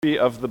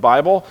Of the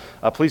Bible,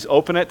 please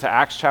open it to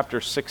Acts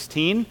chapter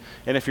 16,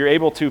 and if you're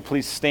able to,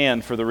 please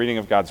stand for the reading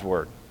of God's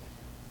Word.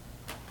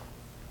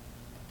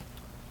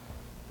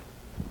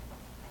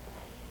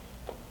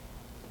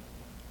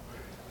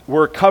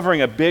 We're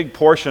covering a big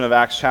portion of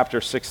Acts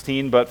chapter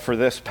 16, but for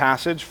this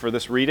passage, for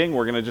this reading,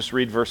 we're going to just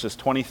read verses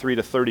 23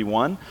 to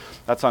 31.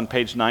 That's on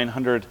page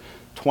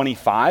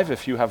 925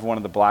 if you have one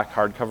of the black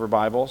hardcover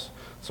Bibles.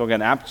 So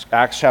again,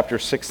 Acts chapter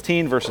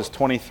 16, verses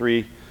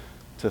 23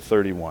 to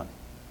 31.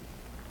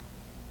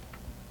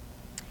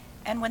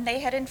 And when they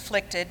had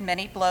inflicted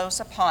many blows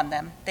upon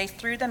them, they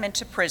threw them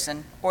into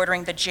prison,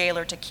 ordering the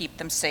jailer to keep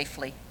them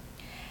safely.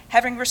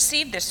 Having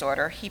received this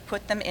order, he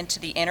put them into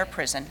the inner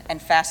prison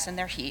and fastened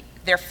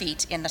their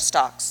feet in the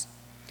stocks.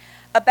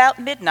 About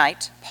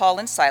midnight, Paul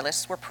and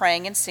Silas were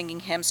praying and singing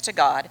hymns to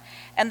God,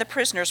 and the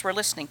prisoners were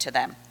listening to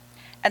them.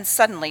 And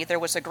suddenly there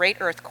was a great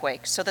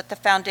earthquake, so that the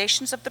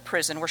foundations of the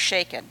prison were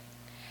shaken.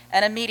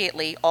 And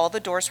immediately all the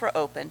doors were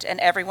opened, and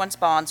everyone's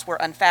bonds were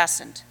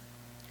unfastened.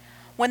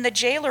 When the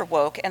jailer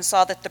woke and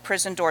saw that the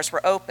prison doors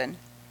were open,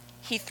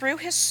 he drew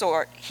his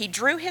sword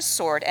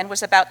and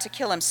was about to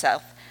kill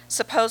himself,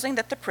 supposing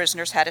that the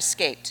prisoners had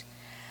escaped.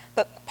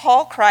 But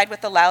Paul cried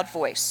with a loud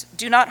voice,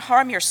 "Do not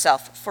harm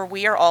yourself, for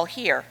we are all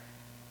here."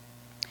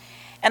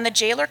 And the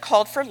jailer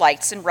called for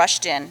lights and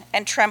rushed in,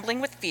 and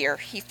trembling with fear,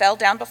 he fell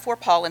down before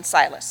Paul and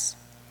Silas.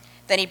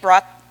 Then he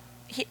brought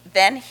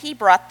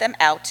them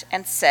out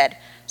and said,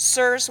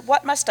 "Sirs,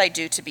 what must I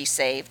do to be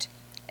saved?"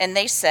 And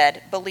they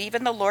said, "Believe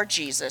in the Lord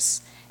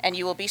Jesus, and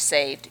you will be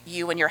saved,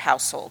 you and your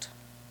household."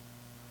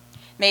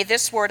 May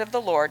this word of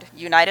the Lord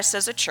unite us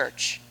as a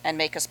church and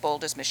make us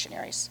bold as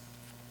missionaries.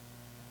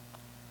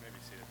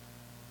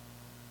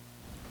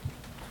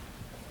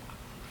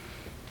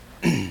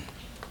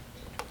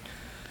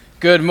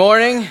 Good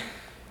morning.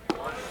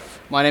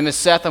 My name is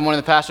Seth. I'm one of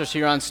the pastors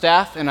here on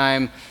staff, and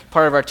I'm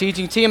part of our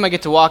teaching team. I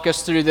get to walk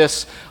us through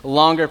this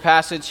longer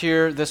passage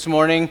here this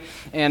morning.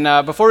 And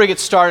before we get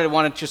started, I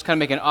want to just kind of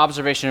make an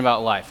observation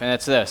about life, and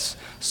it's this.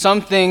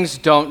 Some things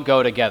don't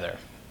go together.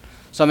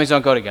 Some things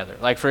don't go together.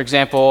 Like, for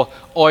example,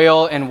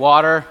 oil and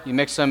water, you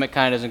mix them, it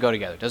kind of doesn't go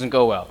together. It doesn't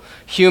go well.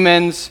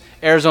 Humans,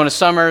 Arizona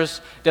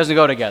summers, doesn't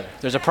go together.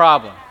 There's a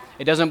problem.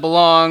 It doesn't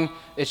belong.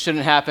 It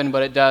shouldn't happen,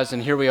 but it does,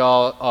 and here we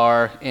all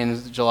are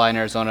in July in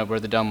Arizona.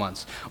 We're the dumb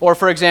ones. Or,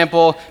 for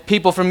example,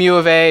 people from U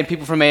of A and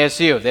people from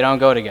ASU. They don't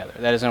go together.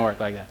 That doesn't work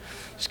like that.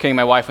 Just kidding,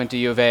 my wife went to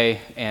U of A,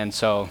 and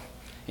so,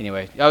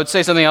 anyway. I would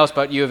say something else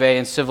about U of A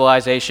and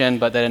civilization,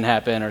 but that didn't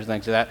happen, or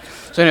things like that.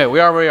 So anyway, we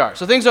are where we are.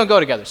 So things don't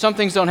go together. Some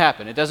things don't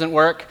happen. It doesn't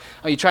work.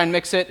 You try and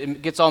mix it,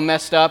 it gets all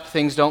messed up.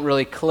 Things don't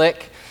really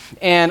click.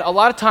 And a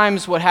lot of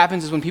times what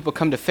happens is when people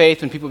come to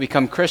faith, when people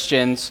become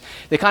Christians,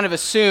 they kind of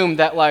assume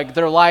that like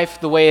their life,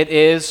 the way it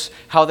is,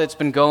 how that's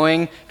been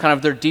going, kind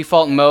of their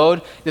default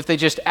mode, if they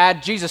just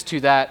add Jesus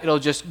to that, it'll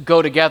just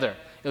go together.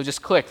 It'll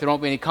just click. There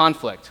won't be any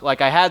conflict. Like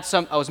I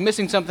was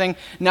missing something,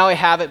 now I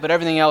have it, but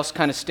everything else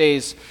kind of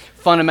stays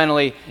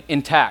fundamentally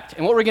intact.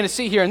 And what we're going to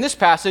see here in this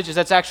passage is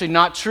that's actually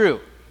not true.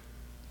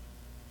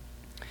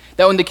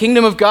 That when the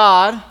kingdom of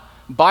God,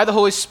 by the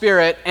Holy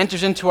Spirit,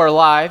 enters into our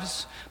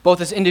lives, both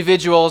as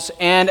individuals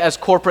and as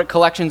corporate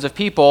collections of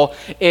people,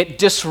 it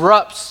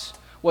disrupts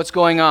what's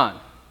going on.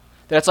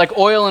 That it's like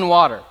oil and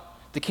water.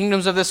 The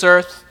kingdoms of this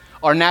earth,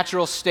 our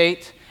natural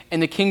state,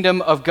 and the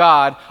kingdom of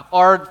God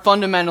are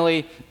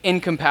fundamentally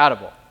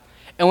incompatible.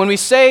 And when we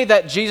say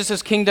that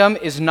Jesus' kingdom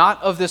is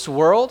not of this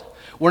world,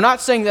 we're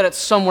not saying that it's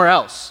somewhere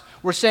else.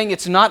 We're saying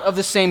it's not of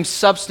the same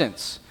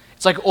substance.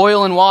 It's like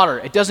oil and water.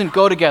 It doesn't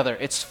go together.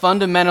 It's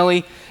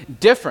fundamentally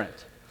different.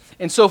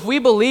 And so if we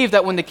believe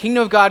that when the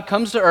kingdom of God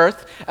comes to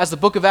earth, as the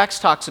book of Acts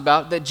talks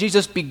about, that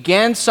Jesus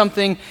began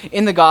something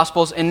in the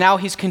Gospels and now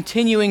he's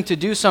continuing to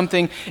do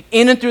something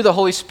in and through the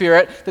Holy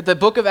Spirit, that the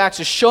book of Acts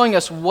is showing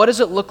us what does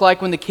it look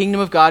like when the kingdom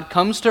of God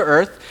comes to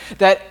earth,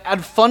 that at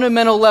a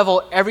fundamental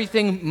level,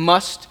 everything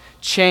must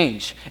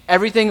change.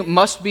 Everything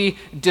must be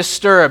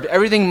disturbed.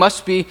 Everything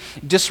must be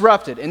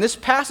disrupted. In this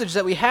passage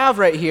that we have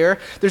right here,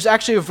 there's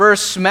actually a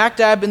verse smack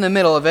dab in the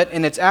middle of it,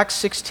 and it's Acts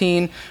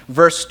 16,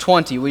 verse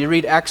 20. Will you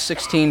read Acts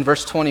 16,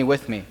 verse 20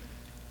 with me?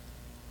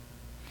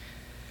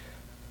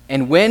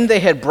 And when they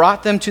had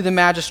brought them to the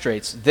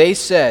magistrates, they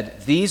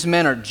said, "These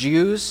men are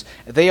Jews.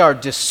 They are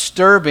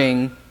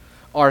disturbing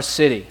our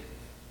city."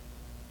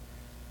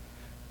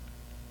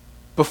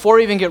 Before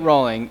we even get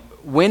rolling,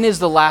 when is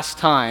the last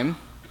time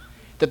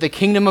that the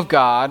kingdom of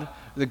God,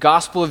 the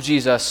gospel of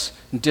Jesus,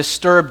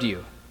 disturbed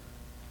you?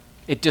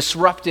 It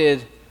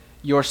disrupted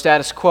your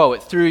status quo.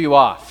 It threw you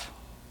off.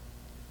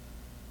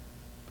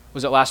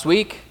 Was it last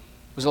week?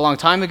 Was it a long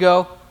time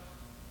ago?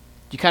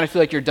 Do you kind of feel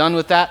like you're done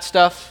with that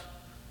stuff?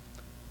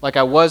 Like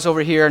I was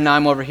over here, now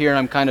I'm over here, and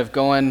I'm kind of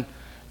going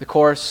the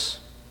course?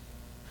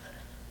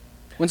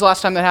 When's the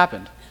last time that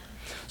happened?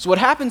 So what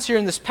happens here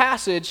in this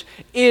passage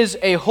is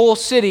a whole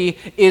city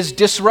is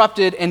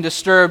disrupted and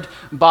disturbed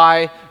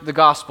by the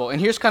gospel.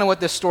 And here's kind of what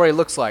this story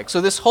looks like. So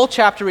this whole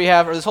chapter we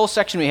have, or this whole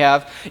section we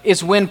have,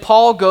 is when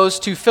Paul goes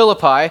to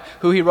Philippi,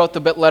 who he wrote the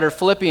letter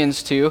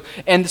Philippians to.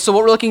 And so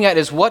what we're looking at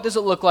is, what does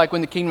it look like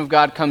when the kingdom of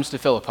God comes to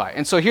Philippi?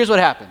 And so here's what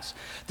happens.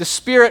 The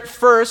Spirit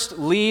first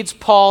leads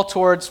Paul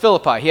towards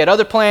Philippi. He had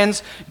other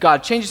plans.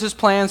 God changes his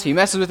plans. He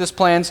messes with his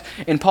plans.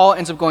 And Paul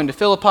ends up going to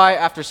Philippi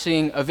after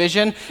seeing a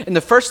vision. And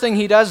the first thing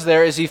he does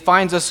there is he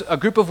finds us a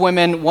group of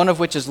women, one of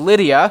which is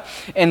Lydia.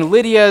 And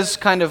Lydia's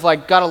kind of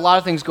like got a lot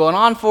of things going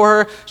on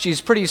for her.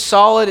 She's pretty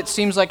solid, it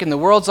seems like, in the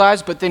world's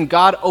eyes. But then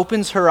God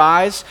opens her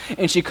eyes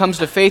and she comes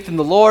to faith in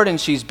the Lord and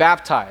she's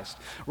baptized.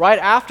 Right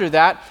after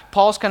that,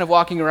 Paul's kind of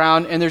walking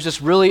around and there's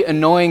this really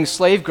annoying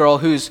slave girl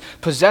who's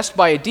possessed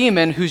by a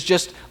demon who's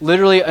just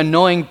literally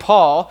annoying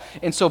Paul.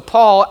 And so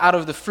Paul, out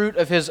of the fruit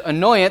of his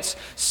annoyance,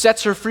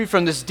 sets her free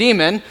from this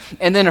demon.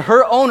 And then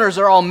her owners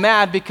are all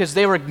mad because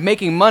they were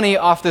making money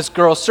off this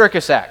girl's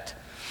circus act.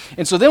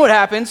 And so then what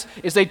happens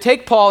is they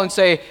take Paul and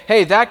say,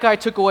 hey, that guy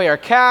took away our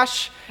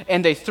cash,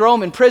 and they throw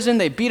him in prison.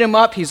 They beat him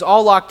up. He's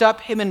all locked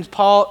up. Him and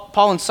Paul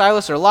and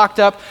Silas are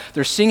locked up.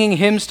 They're singing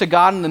hymns to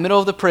God in the middle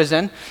of the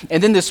prison.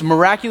 And then this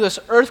miraculous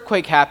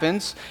earthquake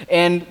happens,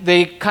 and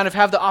they kind of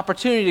have the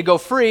opportunity to go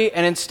free,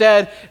 and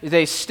instead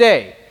they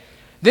stay.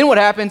 Then what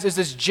happens is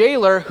this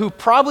jailer, who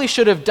probably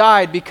should have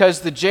died because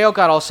the jail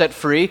got all set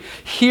free,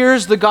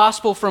 hears the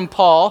gospel from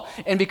Paul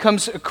and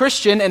becomes a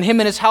Christian, and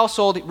him and his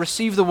household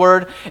receive the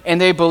word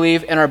and they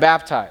believe and are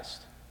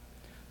baptized.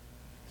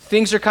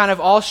 Things are kind of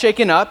all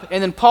shaken up,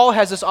 and then Paul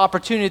has this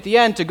opportunity at the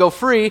end to go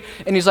free,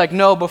 and he's like,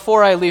 no,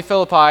 before I leave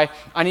Philippi,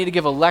 I need to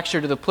give a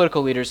lecture to the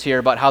political leaders here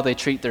about how they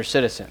treat their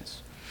citizens.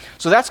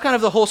 So that's kind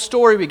of the whole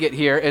story we get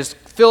here. As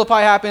Philippi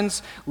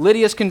happens,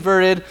 Lydia's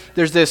converted,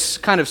 there's this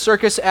kind of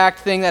circus act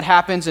thing that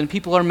happens and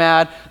people are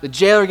mad, the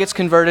jailer gets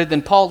converted,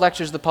 then Paul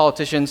lectures the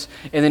politicians,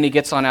 and then he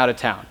gets on out of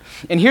town.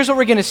 And here's what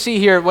we're going to see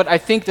here, what I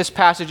think this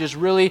passage is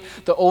really,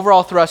 the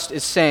overall thrust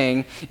is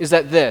saying, is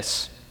that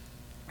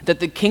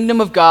the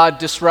kingdom of God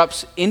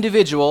disrupts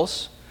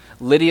individuals.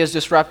 Lydia's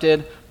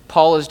disrupted,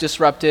 Paul is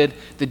disrupted,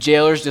 the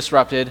jailer's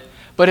disrupted,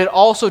 but it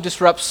also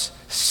disrupts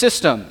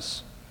systems.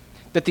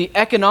 That the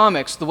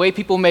economics, the way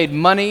people made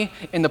money,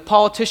 and the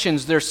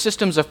politicians, their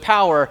systems of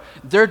power,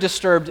 they're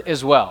disturbed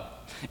as well.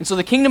 And so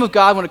the kingdom of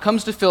God, when it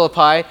comes to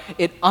Philippi,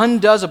 it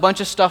undoes a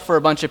bunch of stuff for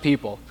a bunch of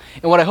people.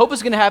 And what I hope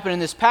is going to happen in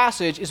this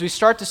passage is we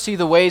start to see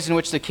the ways in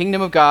which the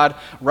kingdom of God,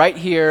 right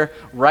here,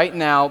 right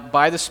now,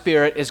 by the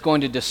Spirit, is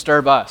going to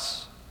disturb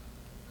us.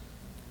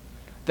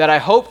 That I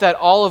hope that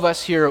all of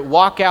us here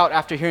walk out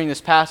after hearing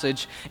this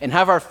passage and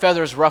have our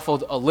feathers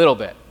ruffled a little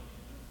bit.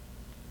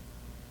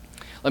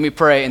 Let me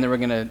pray, and then we're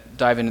going to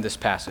dive into this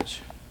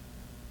passage.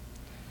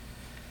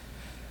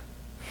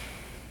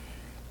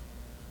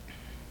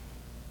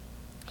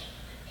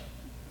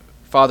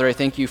 Father, I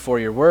thank you for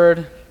your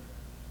word.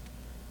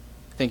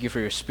 Thank you for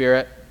your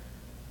Spirit.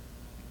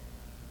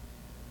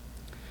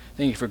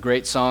 Thank you for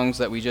great songs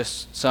that we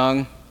just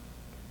sung.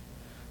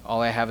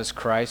 All I have is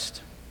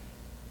Christ.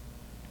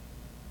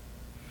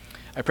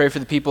 I pray for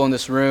the people in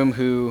this room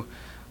who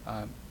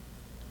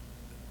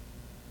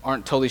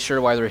aren't totally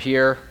sure why they're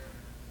here.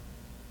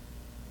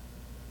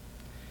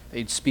 That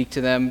you'd speak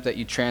to them, that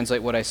you'd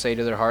translate what I say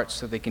to their hearts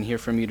so they can hear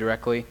from you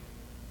directly.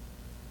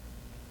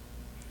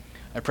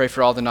 I pray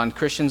for all the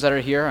non-Christians that are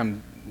here.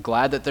 I'm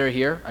glad that they're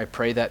here. I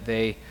pray that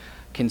they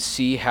can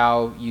see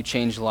how you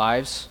change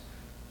lives.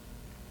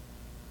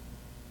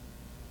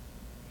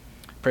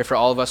 Pray for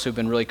all of us who've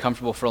been really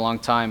comfortable for a long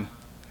time,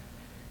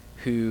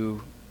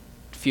 who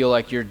feel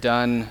like you're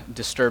done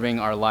disturbing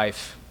our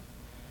life,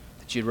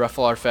 that you'd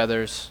ruffle our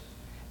feathers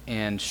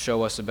and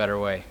show us a better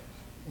way.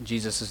 In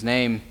Jesus'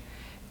 name,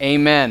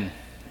 amen.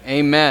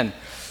 Amen.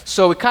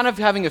 So we're kind of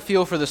having a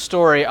feel for the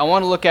story. I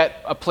want to look at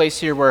a place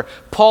here where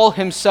Paul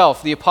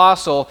himself, the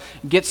apostle,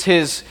 gets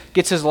his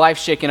life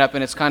shaken up,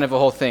 and it's kind of a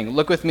whole thing.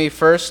 Look with me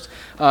first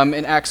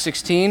in Acts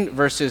 16,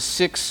 verses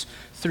 6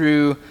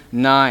 through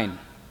 9.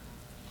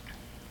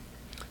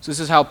 So this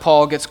is how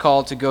Paul gets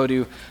called to go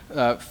to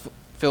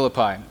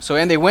Philippi. So,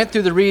 and they went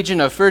through the region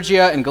of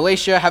Phrygia and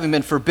Galatia, having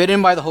been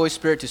forbidden by the Holy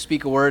Spirit to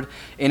speak a word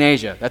in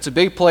Asia. That's a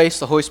big place.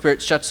 The Holy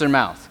Spirit shuts their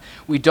mouth.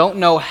 We don't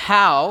know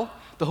how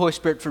the Holy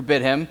Spirit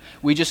forbid him.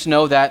 We just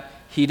know that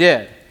he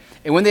did.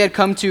 And when they had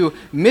come to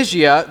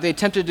Mysia, they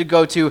attempted to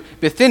go to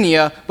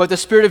Bithynia, but the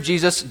Spirit of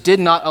Jesus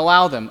did not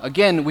allow them.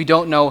 Again, we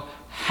don't know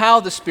how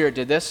the Spirit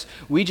did this.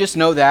 We just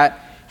know that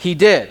he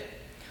did.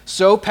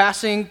 So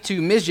passing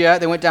to Mysia,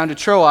 they went down to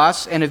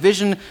Troas, and a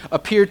vision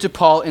appeared to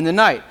Paul in the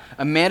night.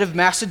 A man of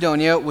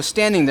Macedonia was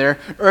standing there,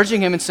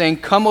 urging him and saying,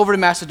 "Come over to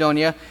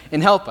Macedonia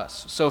and help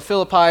us." So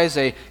Philippi is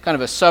a kind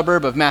of a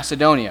suburb of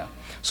Macedonia.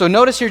 So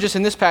notice here just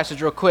in this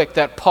passage real quick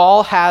that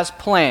Paul has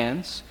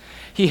plans.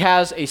 He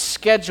has a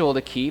schedule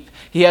to keep.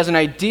 He has an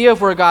idea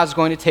of where God's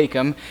going to take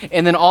him.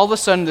 And then all of a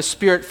sudden the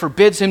Spirit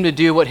forbids him to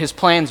do what his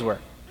plans were.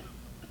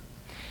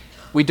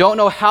 We don't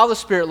know how the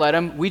Spirit led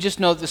him. We just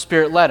know that the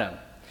Spirit led him.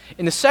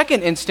 In the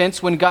second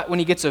instance, when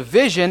he gets a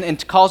vision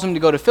and calls him to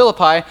go to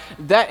Philippi,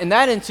 in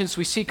that instance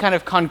we see kind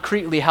of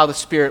concretely how the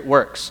Spirit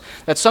works.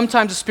 That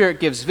sometimes the Spirit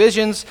gives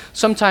visions,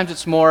 sometimes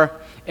it's more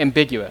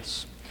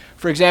ambiguous.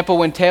 For example,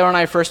 when Taylor and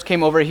I first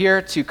came over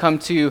here to come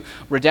to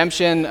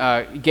Redemption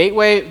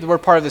Gateway, we're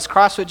part of this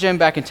CrossFit gym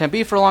back in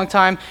Tempe for a long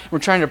time. We're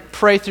trying to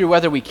pray through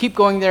whether we keep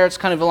going there, it's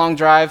kind of a long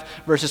drive,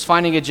 versus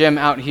finding a gym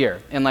out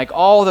here. And like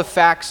all the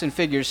facts and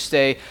figures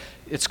say,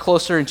 it's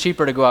closer and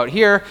cheaper to go out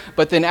here.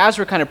 But then as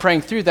we're kind of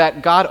praying through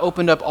that, God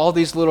opened up all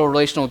these little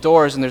relational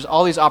doors, and there's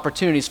all these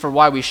opportunities for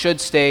why we should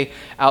stay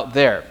out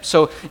there.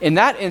 So in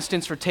that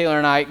instance for Taylor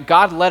and I,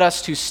 God led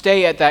us to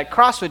stay at that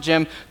CrossFit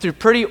gym through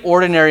pretty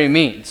ordinary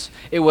means.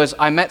 It was,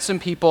 I met some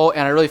people,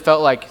 and I really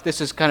felt like this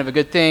is kind of a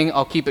good thing,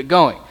 I'll keep it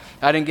going.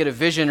 I didn't get a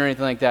vision or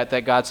anything like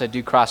that God said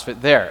do CrossFit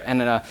there.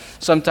 And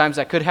sometimes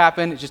that could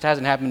happen. It just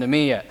hasn't happened to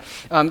me yet.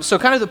 So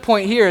kind of the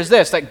point here is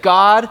this, that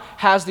God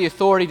has the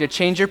authority to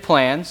change your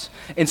plans.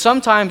 And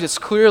sometimes it's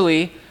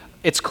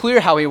clear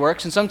how he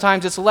works, and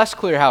sometimes it's less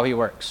clear how he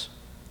works.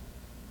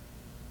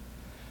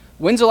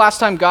 When's the last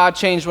time God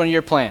changed one of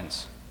your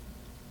plans?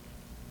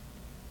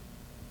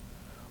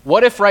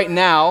 What if right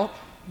now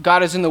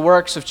God is in the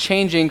works of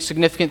changing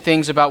significant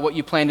things about what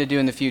you plan to do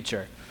in the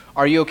future?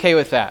 Are you okay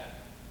with that?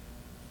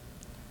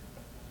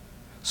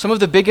 Some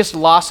of the biggest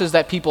losses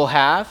that people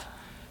have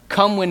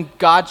come when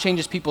God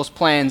changes people's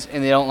plans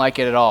and they don't like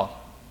it at all.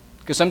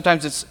 Because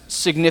sometimes it's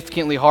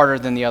significantly harder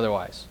than the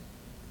otherwise.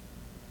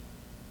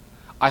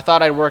 I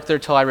thought I'd work there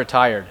till I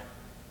retired.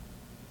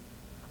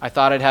 I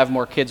thought I'd have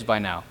more kids by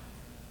now.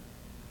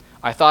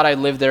 I thought I'd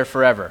live there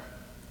forever.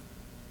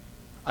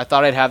 I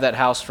thought I'd have that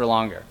house for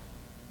longer.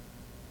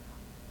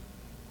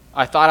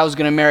 I thought I was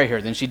going to marry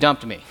her, then she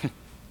dumped me.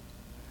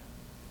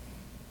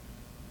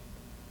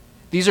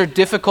 These are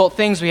difficult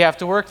things we have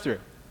to work through.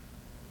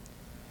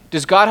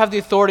 Does God have the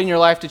authority in your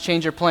life to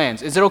change your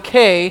plans? Is it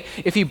okay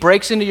if he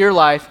breaks into your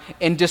life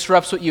and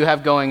disrupts what you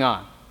have going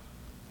on?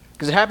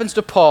 Because it happens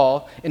to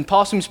Paul, and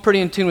Paul seems pretty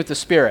in tune with the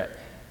Spirit.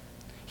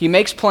 He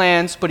makes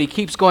plans, but he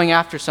keeps going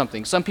after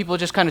something. Some people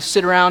just kind of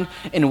sit around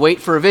and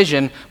wait for a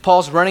vision.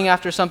 Paul's running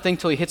after something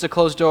till he hits a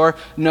closed door.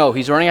 No.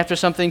 He's running after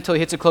something till he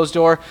hits a closed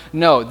door.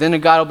 No. Then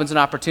God opens an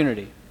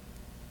opportunity.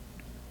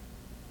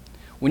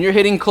 When you're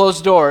hitting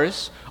closed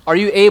doors, are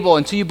you able,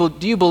 do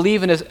you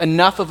believe in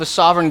enough of a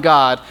sovereign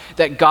God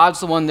that God's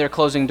the one there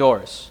closing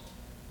doors?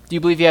 Do you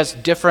believe he has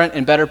different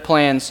and better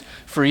plans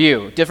for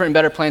you, different and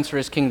better plans for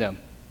his kingdom?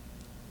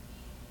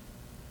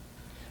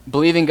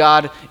 Believing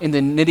God in the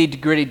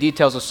nitty-gritty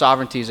details of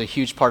sovereignty is a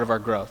huge part of our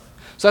growth.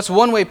 So that's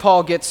one way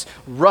Paul gets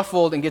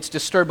ruffled and gets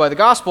disturbed by the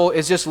gospel,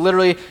 is just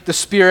literally the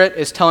Spirit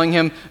is telling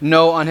him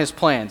no on his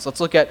plans. Let's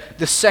look at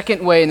the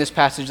second way in this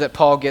passage that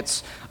Paul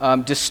gets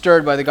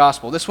disturbed by the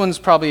gospel. This one's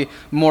probably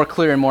more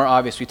clear and more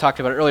obvious. We talked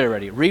about it earlier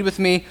already. Read with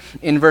me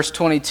in verse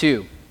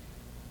 22.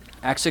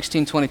 Acts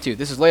 16:22.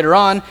 This is later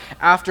on,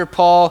 after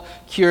Paul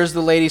cures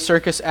the Lady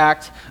Circus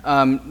act.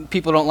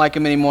 People don't like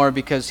him anymore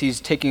because he's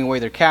taking away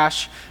their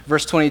cash.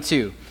 Verse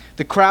 22.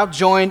 The crowd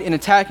joined in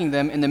attacking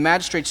them, and the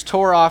magistrates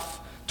tore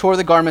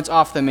the garments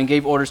off them and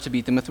gave orders to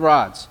beat them with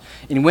rods.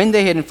 And when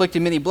they had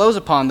inflicted many blows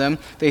upon them,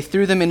 they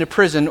threw them into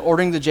prison,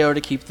 ordering the jailer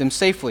to keep them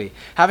safely.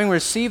 Having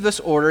received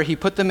this order, he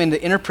put them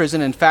into inner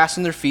prison and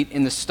fastened their feet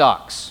in the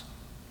stocks.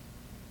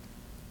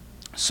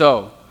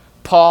 So,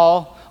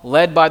 Paul,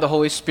 led by the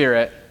Holy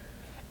Spirit,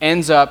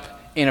 ends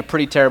up in a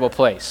pretty terrible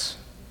place.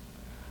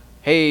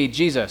 Hey,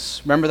 Jesus,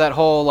 remember that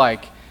whole,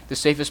 the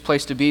safest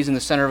place to be is in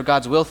the center of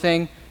God's will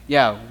thing?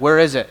 Yeah, where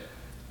is it?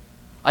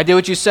 I did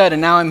what you said,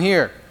 and now I'm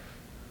here.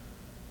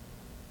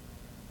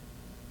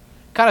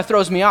 Kind of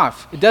throws me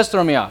off. It does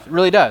throw me off. It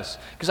really does.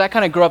 Because I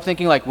kind of grew up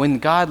thinking when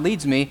God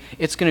leads me,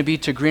 it's going to be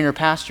to greener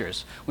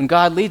pastures. When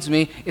God leads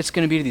me, it's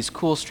going to be to these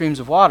cool streams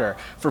of water.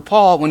 For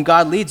Paul, when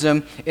God leads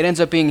him, it ends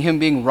up being him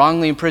being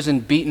wrongly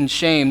imprisoned, beaten,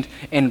 shamed,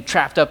 and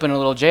trapped up in a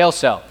little jail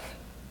cell.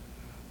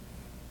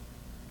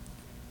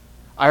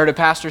 I heard a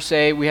pastor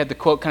say, we had the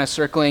quote kind of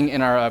circling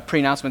in our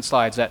pre-announcement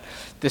slides, that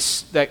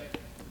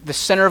the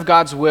center of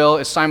God's will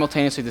is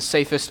simultaneously the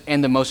safest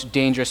and the most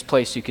dangerous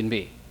place you can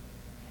be.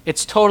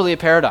 It's totally a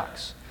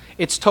paradox.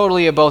 It's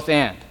totally a both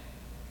and.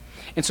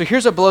 And so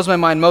here's what blows my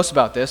mind most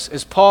about this,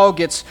 is Paul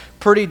gets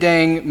pretty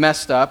dang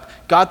messed up.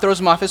 God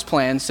throws him off his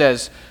plan,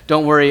 says,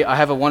 don't worry, I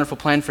have a wonderful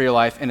plan for your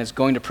life, and it's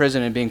going to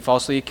prison and being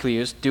falsely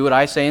accused. Do what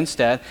I say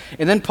instead.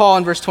 And then Paul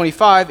in verse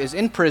 25 is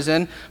in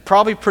prison,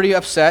 probably pretty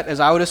upset,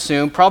 as I would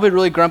assume, probably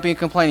really grumpy and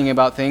complaining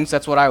about things.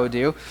 That's what I would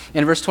do.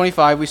 In verse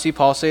 25, we see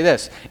Paul say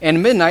this, and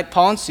at midnight,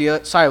 Paul and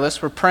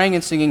Silas were praying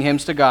and singing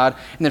hymns to God,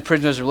 and the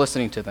prisoners were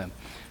listening to them.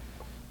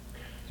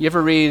 You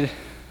ever read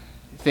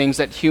things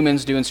that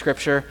humans do in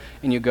Scripture,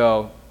 and you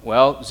go,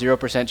 well,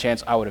 0%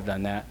 chance I would have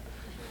done that.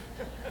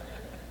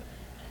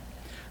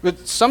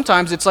 But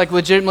sometimes it's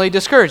legitimately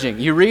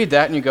discouraging. You read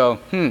that and you go,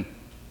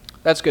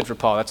 that's good for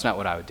Paul. That's not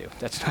what I would do.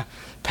 That's not,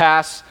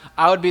 pass.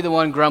 I would be the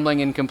one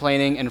grumbling and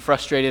complaining and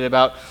frustrated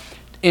about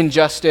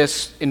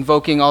injustice,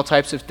 invoking all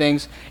types of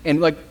things.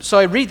 And so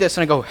I read this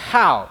and I go,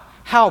 how?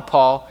 How,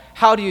 Paul?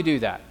 How do you do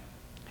that?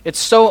 It's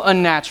so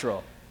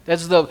unnatural.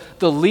 That's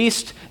the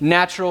least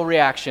natural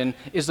reaction,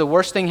 is the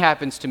worst thing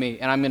happens to me,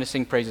 and I'm going to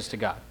sing praises to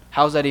God.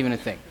 How is that even a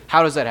thing?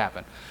 How does that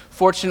happen?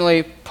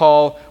 Fortunately,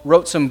 Paul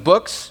wrote some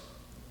books,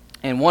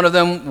 and one of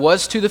them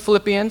was to the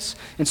Philippians.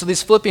 And so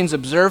these Philippians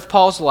observe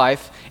Paul's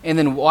life, and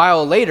then a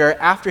while later,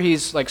 after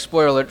he's, like,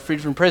 spoiler alert,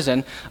 freed from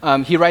prison,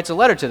 he writes a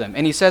letter to them.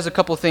 And he says a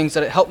couple things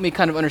that help me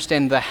kind of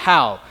understand the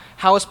how.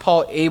 How is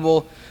Paul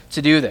able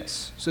to do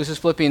this? So this is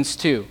Philippians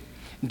 2.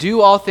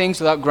 Do all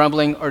things without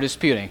grumbling or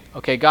disputing.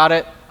 Okay, got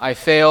it. I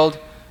failed.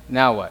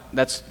 Now what?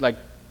 That's like,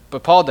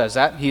 but Paul does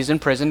that. He's in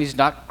prison. He's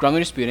not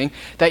grumbling or disputing.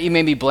 That you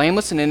may be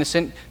blameless and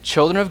innocent,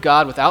 children of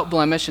God without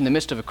blemish in the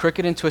midst of a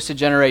crooked and twisted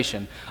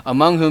generation,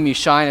 among whom you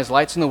shine as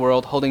lights in the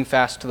world, holding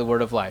fast to the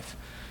word of life.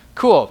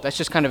 Cool. That's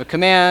just kind of a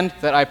command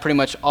that I pretty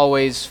much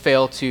always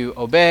fail to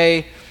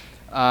obey.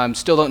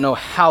 Still don't know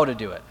how to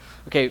do it.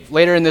 Okay,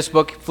 later in this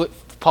book,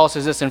 Paul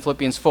says this in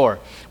Philippians 4.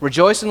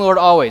 Rejoice in the Lord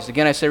always.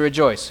 Again, I say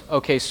rejoice.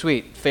 Okay,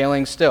 sweet.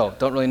 Failing still.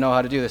 Don't really know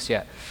how to do this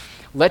yet.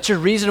 Let your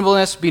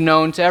reasonableness be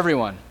known to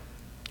everyone.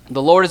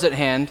 The Lord is at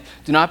hand.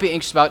 Do not be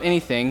anxious about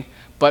anything,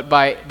 but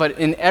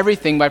in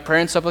everything by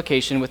prayer and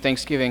supplication with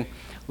thanksgiving,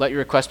 let your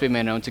requests be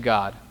made known to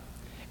God.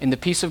 And the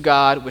peace of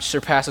God, which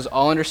surpasses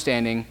all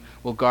understanding,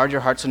 will guard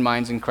your hearts and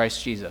minds in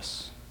Christ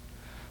Jesus.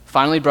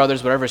 Finally,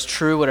 brothers, whatever is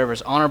true, whatever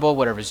is honorable,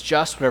 whatever is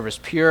just, whatever is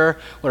pure,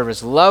 whatever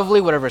is lovely,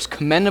 whatever is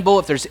commendable,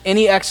 if there's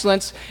any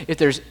excellence, if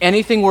there's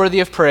anything worthy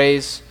of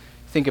praise,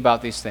 think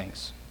about these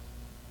things.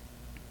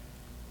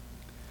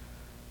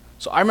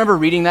 So I remember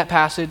reading that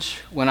passage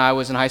when I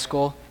was in high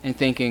school and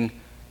thinking,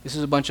 this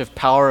is a bunch of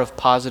power of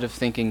positive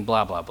thinking,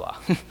 blah, blah, blah.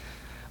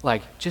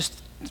 Like,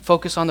 just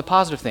focus on the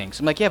positive things.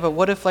 I'm like, yeah, but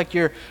what if, like,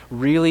 you're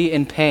really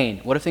in pain?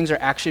 What if things are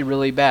actually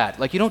really bad?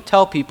 Like, you don't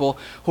tell people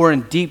who are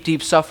in deep,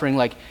 deep suffering,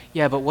 like,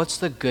 yeah, but what's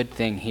the good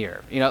thing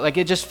here? You know, like,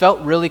 it just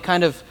felt really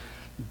kind of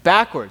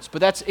backwards.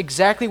 But that's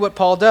exactly what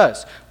Paul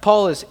does.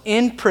 Paul is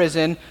in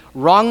prison,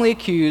 wrongly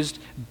accused,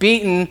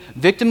 beaten,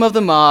 victim of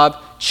the mob,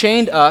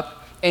 chained up,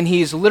 and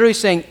he's literally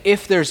saying,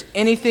 if there's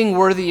anything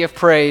worthy of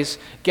praise,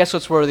 guess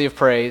what's worthy of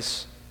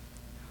praise?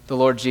 The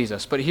Lord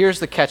Jesus. But here's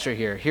the catcher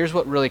here. Here's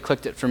what really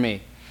clicked it for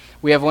me.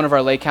 We have one of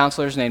our lay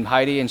counselors named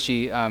Heidi, and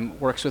she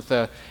works with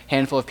a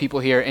handful of people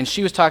here, and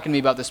she was talking to me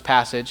about this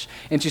passage,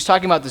 and she's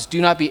talking about this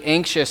do not be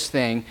anxious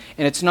thing,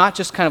 and it's not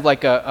just kind of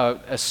like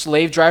a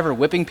slave driver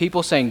whipping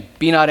people saying,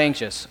 be not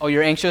anxious. Oh,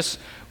 you're anxious?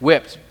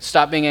 Whipped.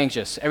 Stop being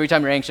anxious. Every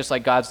time you're anxious,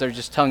 like God's there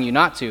just telling you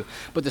not to.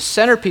 But the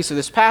centerpiece of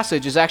this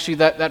passage is actually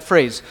that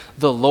phrase,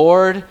 the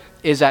Lord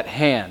is at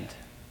hand.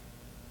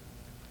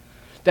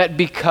 That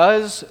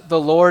because the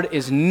Lord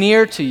is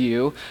near to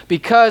you,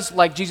 because,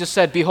 like Jesus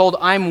said, behold,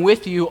 I'm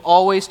with you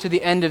always to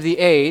the end of the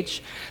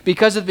age,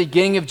 because at the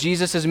beginning of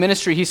Jesus'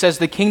 ministry, he says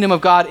the kingdom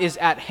of God is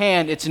at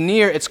hand, it's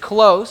near, it's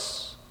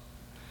close.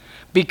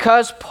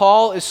 Because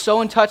Paul is so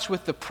in touch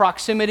with the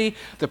proximity,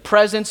 the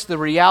presence, the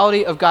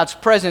reality of God's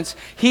presence,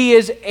 he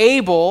is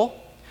able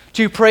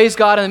to praise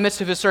God in the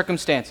midst of his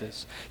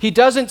circumstances. He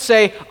doesn't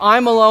say,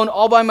 I'm alone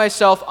all by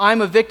myself,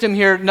 I'm a victim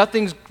here,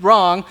 nothing's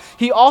wrong.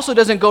 He also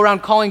doesn't go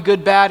around calling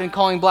good bad and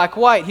calling black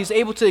white. He's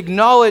able to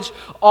acknowledge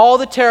all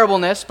the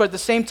terribleness, but at the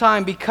same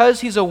time,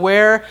 because he's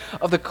aware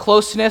of the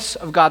closeness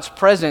of God's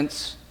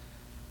presence,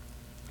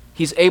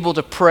 he's able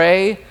to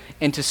pray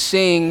and to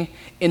sing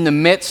in the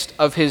midst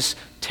of his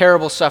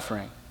terrible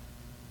suffering.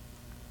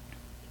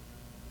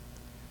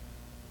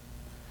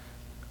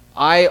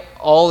 I,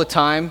 all the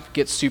time,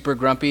 get super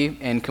grumpy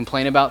and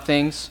complain about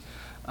things.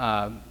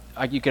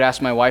 You could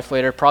ask my wife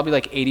later, probably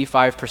like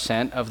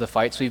 85% of the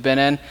fights we've been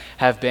in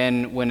have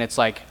been when it's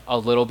like a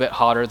little bit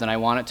hotter than I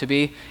want it to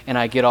be, and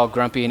I get all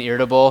grumpy and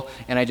irritable,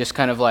 and I just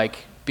kind of like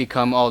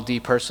become all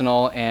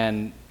depersonal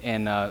and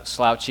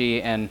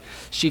slouchy, and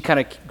she kind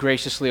of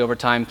graciously over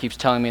time keeps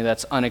telling me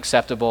that's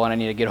unacceptable and I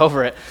need to get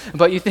over it.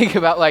 But you think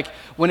about like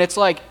when it's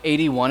like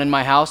 81 in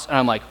my house, and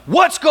I'm like,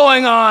 what's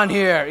going on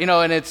here? You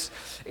know, and it's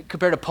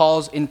compared to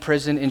Paul's in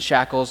prison in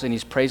shackles and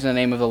he's praising the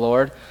name of the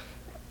Lord.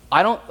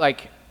 I don't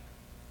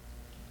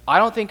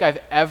think I've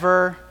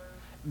ever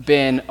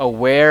been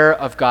aware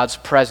of God's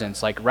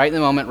presence, like right in the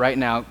moment, right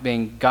now,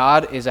 being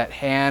God is at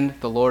hand,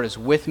 the Lord is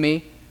with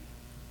me,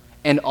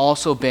 and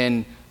also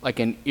been like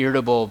an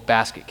irritable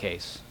basket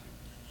case.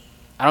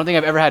 I don't think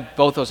I've ever had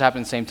both those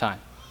happen at the same time.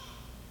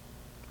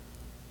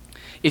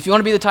 If you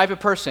want to be the type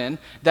of person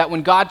that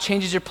when God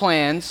changes your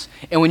plans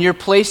and when you're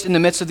placed in the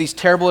midst of these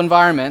terrible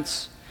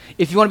environments,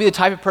 if you want to be the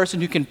type of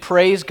person who can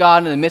praise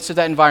God in the midst of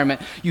that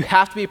environment, you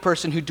have to be a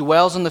person who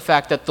dwells on the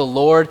fact that the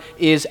Lord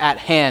is at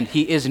hand.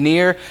 He is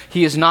near.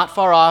 He is not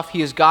far off.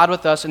 He is God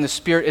with us, and the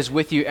Spirit is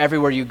with you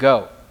everywhere you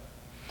go.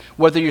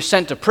 Whether you're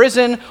sent to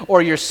prison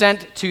or you're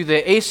sent to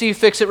the AC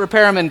fix-it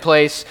repairman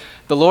place,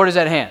 the Lord is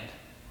at hand.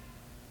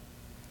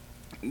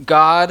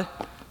 God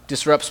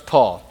disrupts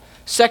Paul.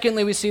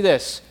 Secondly, we see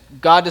this.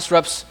 God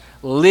disrupts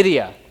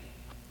Lydia.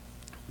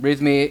 Read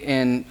with me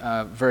in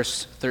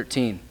verse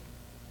 13.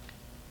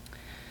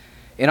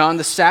 And on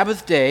the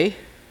Sabbath day,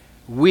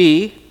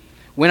 we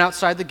went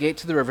outside the gate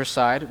to the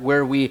riverside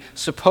where we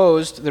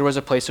supposed there was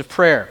a place of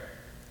prayer.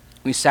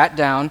 We sat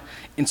down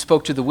and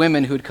spoke to the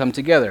women who had come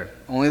together.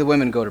 Only the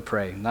women go to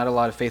pray, not a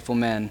lot of faithful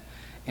men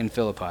in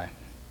Philippi.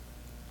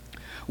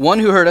 One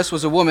who heard us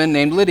was a woman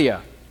named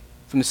Lydia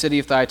from the city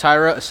of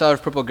Thyatira, a seller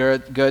of purple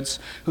goods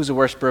who's a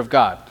worshiper of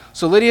God.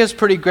 So Lydia's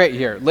pretty great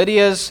here.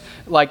 Lydia's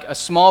like a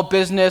small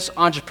business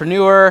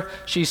entrepreneur.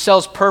 She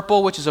sells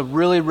purple, which is a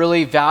really,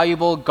 really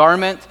valuable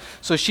garment.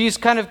 So she's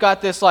kind of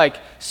got this like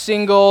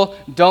single,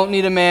 don't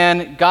need a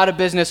man, got a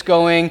business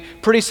going,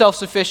 pretty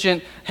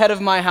self-sufficient, head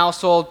of my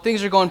household.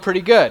 Things are going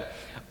pretty good.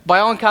 By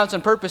all accounts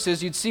and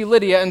purposes, you'd see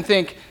Lydia and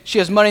think she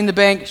has money in the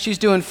bank, she's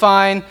doing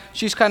fine.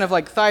 She's kind of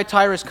like,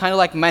 Thyatira is kind of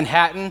like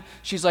Manhattan.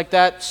 She's like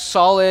that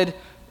solid,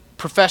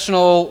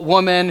 professional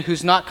woman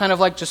who's not kind of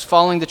like just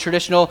following the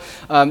traditional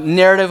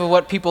narrative of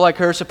what people like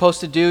her are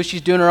supposed to do.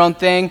 She's doing her own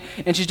thing,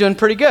 and she's doing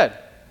pretty good.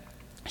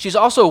 She's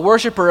also a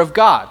worshiper of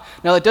God.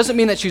 Now, that doesn't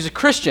mean that she's a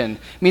Christian.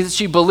 It means that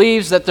she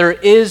believes that there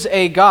is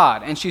a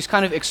God, and she's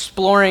kind of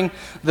exploring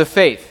the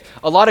faith.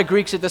 A lot of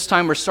Greeks at this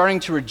time were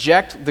starting to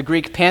reject the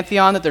Greek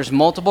pantheon, that there's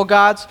multiple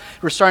gods.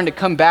 We're starting to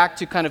come back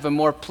to kind of a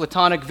more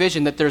Platonic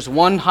vision that there's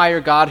one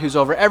higher God who's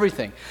over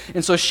everything.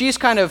 And so she's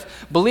kind of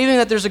believing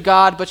that there's a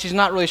God, but she's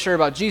not really sure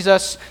about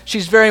Jesus.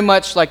 She's very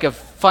much like a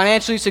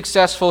financially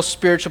successful,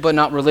 spiritual, but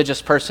not religious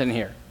person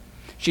here.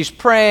 She's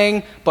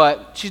praying,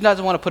 but she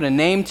doesn't want to put a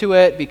name to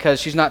it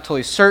because she's not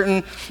totally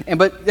certain.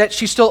 But that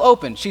she's still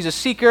open. She's a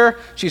seeker.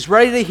 She's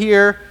ready to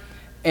hear.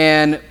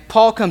 And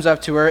Paul comes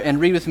up to her, and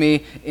read with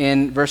me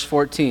in verse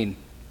 14.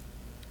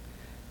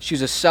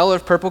 She's a seller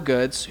of purple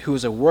goods who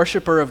is a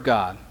worshiper of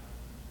God.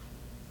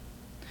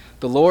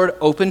 The Lord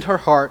opened her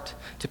heart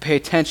to pay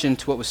attention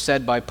to what was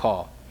said by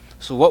Paul.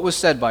 So what was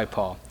said by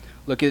Paul?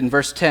 Look at in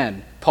verse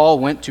 10. Paul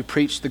went to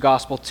preach the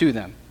gospel to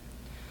them.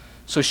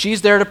 So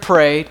she's there to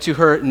pray to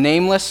her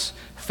nameless,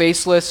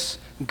 faceless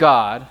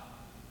God.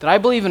 Did I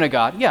believe in a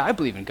God? Yeah, I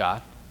believe in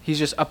God. He's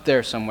just up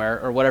there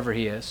somewhere, or whatever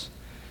he is.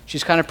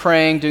 She's kind of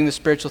praying, doing the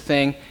spiritual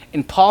thing,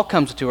 and Paul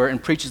comes to her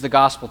and preaches the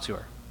gospel to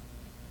her,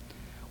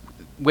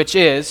 which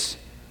is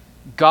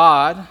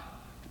God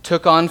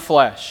took on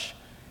flesh.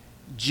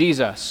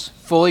 Jesus,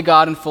 fully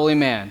God and fully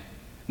man,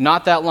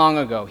 not that long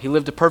ago. He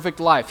lived a perfect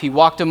life. He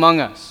walked among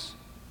us.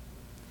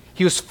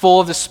 He was full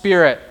of the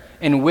Spirit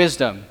and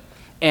wisdom,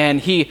 and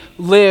he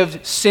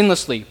lived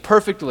sinlessly,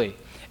 perfectly.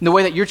 In the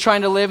way that you're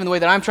trying to live, in the way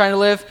that I'm trying to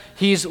live,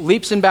 he's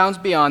leaps and bounds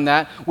beyond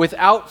that.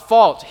 Without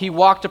fault, he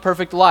walked a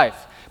perfect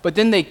life. But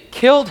then they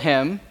killed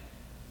him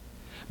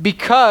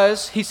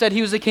because he said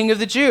he was the king of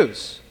the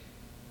Jews.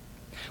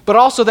 But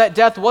also that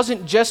death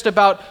wasn't just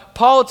about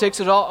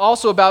politics, it was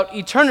also about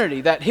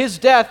eternity. That his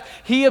death,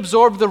 he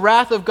absorbed the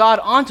wrath of God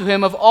onto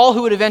him of all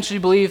who would eventually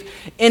believe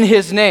in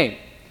his name.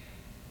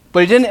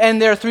 But he didn't end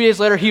there. 3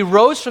 days later, he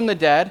rose from the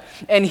dead,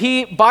 and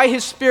he, by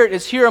his Spirit,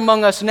 is here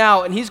among us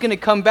now, and he's going to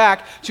come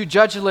back to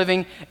judge the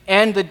living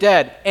and the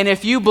dead. And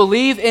if you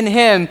believe in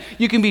him,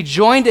 you can be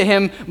joined to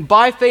him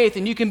by faith,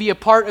 and you can be a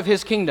part of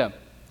his kingdom.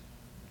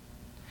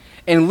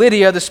 And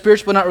Lydia, the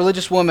spiritual but not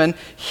religious woman,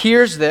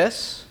 hears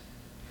this,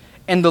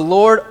 and the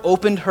Lord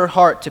opened her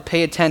heart to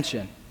pay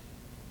attention,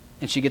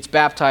 and she gets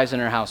baptized in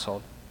her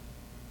household.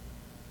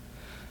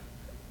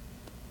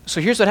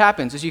 So here's what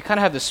happens, is you kind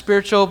of have the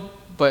spiritual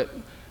but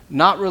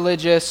not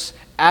religious,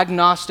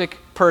 agnostic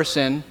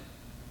person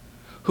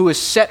who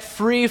is set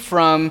free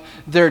from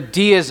their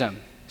deism,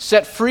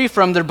 set free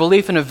from their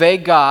belief in a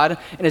vague God,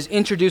 and is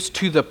introduced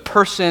to the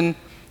person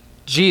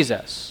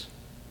Jesus.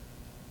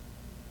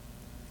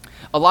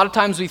 A lot of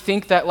times we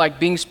think that like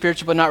being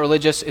spiritual but not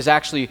religious is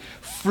actually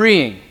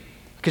freeing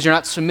because you're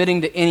not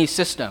submitting to any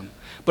system,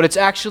 but it's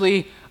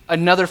actually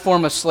another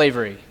form of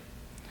slavery.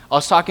 I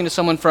was talking to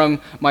someone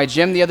from my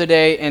gym the other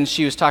day, and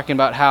she was talking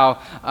about how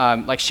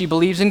like she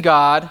believes in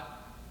God,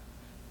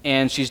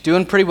 and she's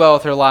doing pretty well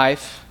with her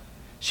life.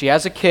 She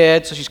has a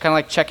kid, so she's kind of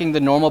like checking the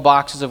normal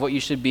boxes of what you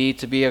should be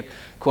to be a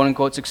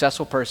quote-unquote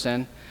successful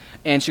person.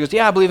 And she goes,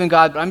 yeah, I believe in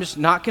God, but I'm just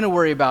not going to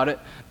worry about it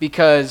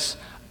because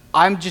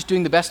I'm just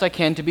doing the best I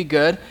can to be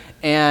good,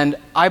 and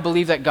I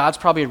believe that God's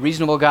probably a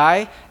reasonable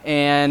guy,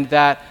 and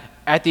that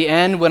at the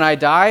end when I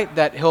die,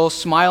 that he'll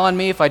smile on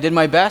me if I did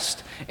my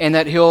best, and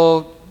that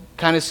he'll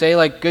kind of say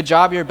like, good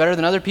job, you're better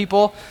than other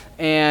people,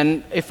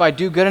 and if I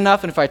do good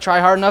enough and if I try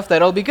hard enough, that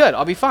it'll be good,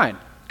 I'll be fine.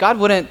 God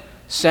wouldn't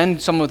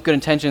send someone with good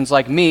intentions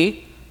like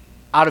me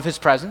out of his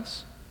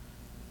presence.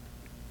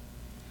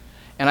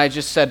 And I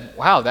just said,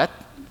 wow,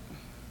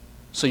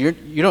 so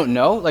you don't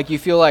know? Like you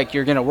feel like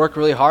you're going to work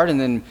really hard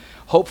and then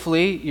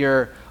hopefully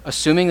you're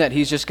assuming that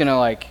he's just going to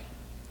like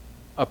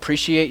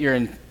appreciate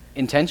your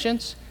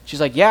intentions? She's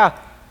like, yeah,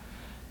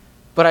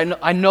 but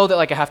I know that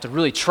like I have to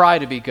really try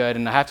to be good,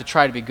 and I have to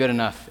try to be good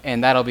enough,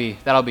 and that'll be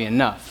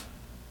enough.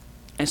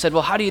 And said,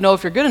 well, how do you know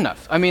if you're good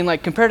enough? I mean,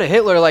 like compared to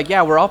Hitler, like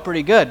yeah, we're all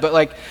pretty good, but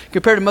like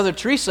compared to Mother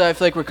Teresa, I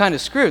feel like we're kind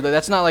of screwed. Like,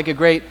 that's not a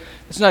great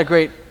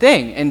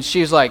thing. And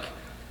she's like,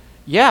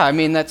 yeah, I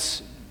mean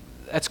that's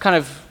kind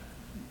of,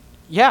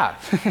 yeah.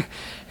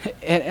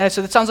 And I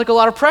said, that sounds like a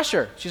lot of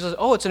pressure. She says,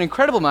 oh, it's an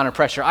incredible amount of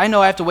pressure. I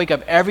know I have to wake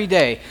up every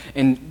day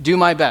and do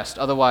my best,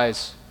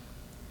 otherwise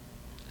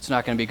it's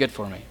not going to be good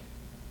for me.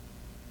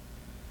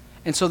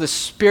 And so this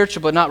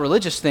spiritual but not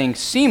religious thing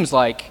seems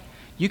like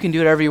you can do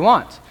whatever you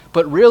want.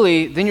 But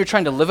really, then you're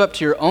trying to live up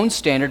to your own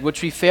standard,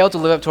 which we fail to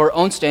live up to our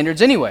own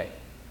standards anyway.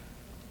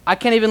 I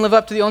can't even live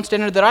up to the own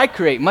standard that I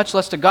create, much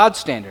less to God's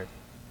standard.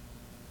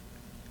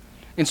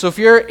 And so if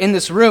you're in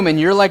this room and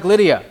you're like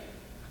Lydia,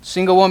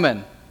 single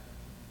woman,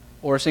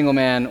 or a single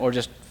man, or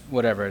just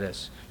whatever it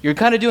is, you're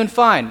kind of doing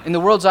fine. In the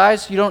world's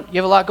eyes, you have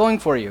a lot going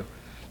for you.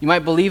 You might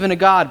believe in a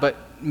God, but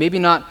maybe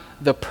not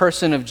the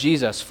person of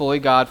Jesus, fully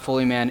God,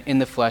 fully man, in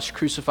the flesh,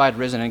 crucified,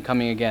 risen, and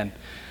coming again.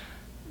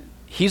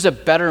 He's a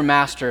better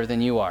master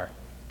than you are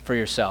for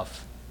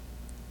yourself.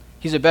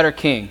 He's a better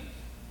king.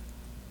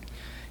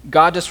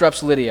 God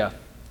disrupts Lydia.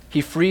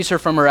 He frees her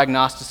from her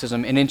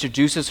agnosticism and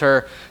introduces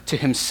her to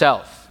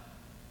himself.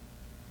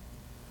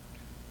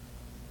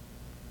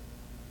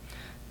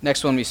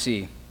 Next one we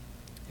see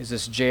is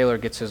this jailer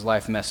gets his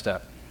life messed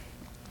up.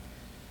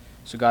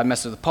 So God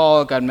messes with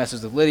Paul, God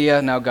messes with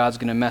Lydia, now God's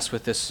going to mess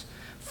with this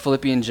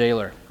Philippian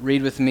jailer.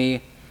 Read with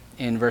me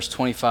in verse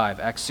 25,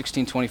 Acts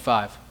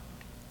 16:25.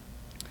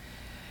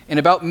 And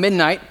about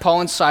midnight,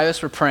 Paul and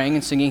Silas were praying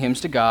and singing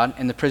hymns to God,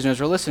 and the prisoners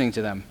were listening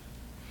to them.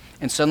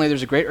 And suddenly there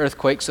was a great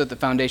earthquake, so that the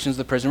foundations of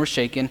the prison were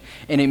shaken,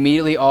 and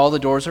immediately all the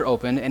doors were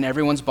opened, and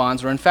everyone's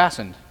bonds were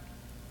unfastened.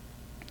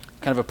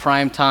 Kind of a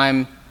prime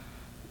time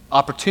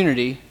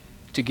opportunity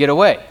to get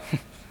away.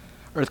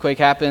 Earthquake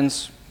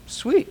happens,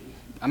 sweet,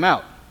 I'm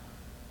out.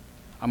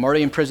 I'm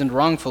already imprisoned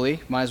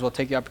wrongfully, might as well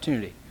take the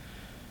opportunity.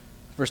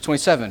 Verse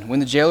 27,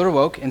 when the jailer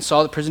awoke and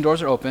saw the prison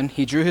doors were open,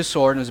 he drew his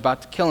sword and was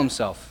about to kill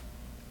himself,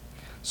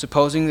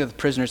 supposing that the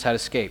prisoners had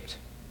escaped.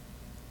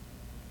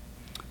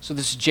 So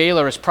this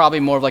jailer is probably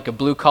more of like a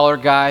blue-collar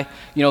guy.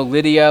 You know,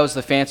 Lydia was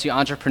the fancy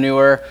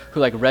entrepreneur who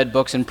like read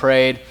books and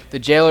prayed. The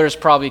jailer is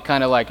probably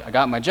kind of like, I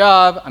got my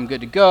job, I'm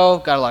good to go,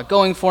 got a lot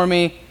going for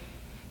me.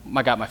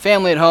 I got my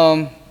family at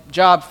home,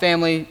 job,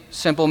 family,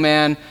 simple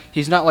man.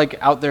 He's not like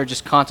out there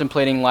just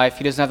contemplating life.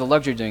 He doesn't have the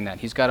luxury of doing that.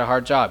 He's got a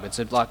hard job. It's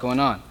a lot going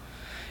on.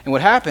 And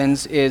what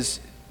happens is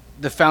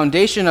the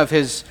foundation of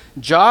his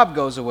job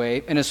goes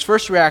away, and his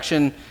first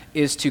reaction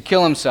is to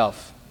kill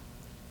himself.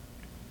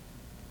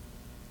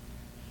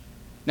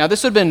 Now,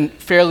 this would have been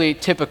fairly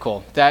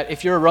typical, that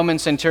if you're a Roman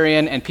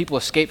centurion and people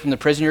escape from the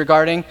prison you're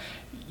guarding,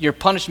 your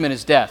punishment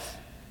is death.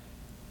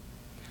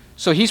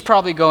 So he's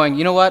probably going,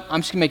 you know what,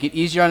 I'm just going to make it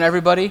easier on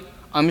everybody.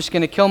 I'm just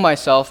going to kill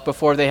myself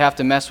before they have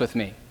to mess with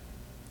me.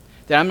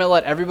 Then I'm going to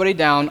let everybody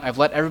down. I've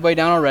let everybody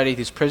down already.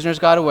 These prisoners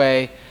got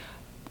away.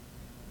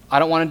 I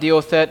don't want to deal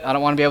with it. I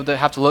don't want to be able to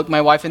have to look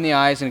my wife in the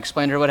eyes and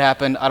explain to her what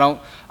happened. I'm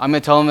going to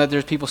tell them that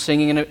there's people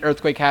singing and an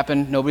earthquake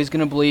happened. Nobody's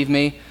going to believe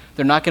me.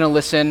 They're not going to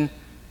listen.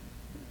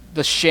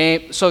 The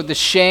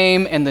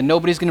shame and the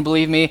nobody's going to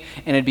believe me,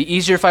 and it'd be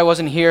easier if I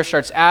wasn't here,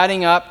 starts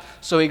adding up.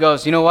 So he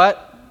goes, you know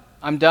what?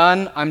 I'm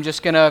done. I'm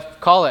just going to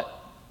call it.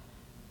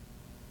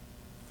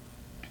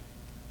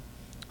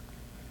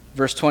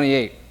 Verse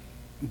 28.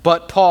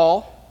 But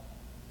Paul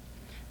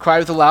cried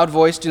with a loud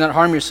voice, do not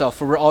harm yourself,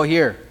 for we're all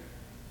here.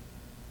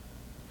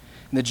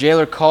 And the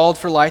jailer called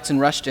for lights and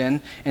rushed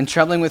in, and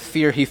trembling with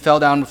fear, he fell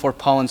down before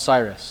Paul and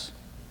Silas.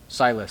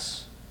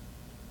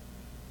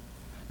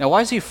 Now,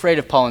 why is he afraid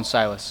of Paul and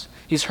Silas?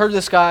 He's heard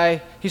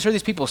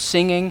these people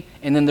singing,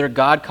 and then their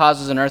God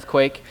causes an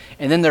earthquake,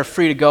 and then they're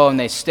free to go and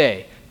they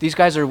stay. These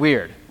guys are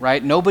weird,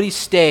 right? Nobody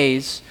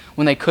stays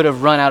when they could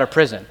have run out of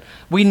prison.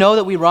 We know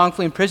that we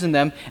wrongfully imprisoned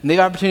them, and they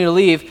have an opportunity to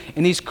leave,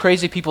 and these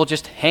crazy people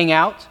just hang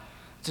out.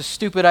 It's a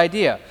stupid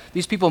idea.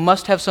 These people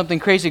must have something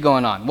crazy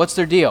going on. What's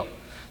their deal?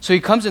 So he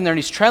comes in there and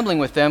he's trembling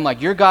with them,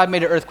 like, your God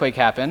made an earthquake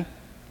happen,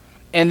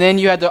 and then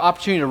you had the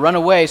opportunity to run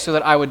away so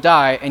that I would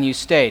die, and you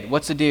stayed.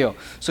 What's the deal?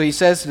 So he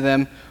says to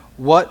them,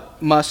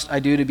 what must I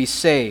do to be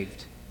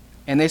saved?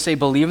 And they say,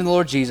 believe in the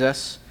Lord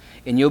Jesus,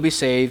 and you'll be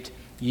saved,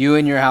 you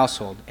and your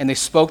household. And they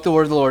spoke the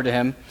word of the Lord to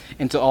him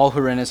and to all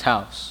who were in his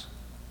house.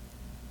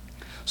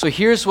 So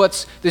here's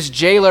this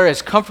jailer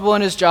is comfortable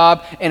in his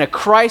job, and a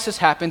crisis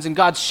happens, and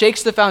God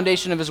shakes the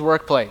foundation of his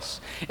workplace.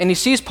 And he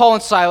sees Paul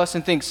and Silas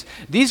and thinks,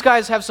 these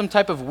guys have some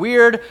type of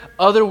weird,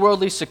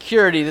 otherworldly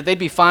security that they'd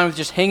be fine with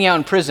just hanging out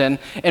in prison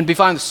and be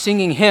fine with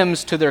singing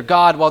hymns to their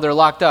God while they're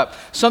locked up.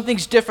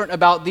 Something's different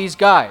about these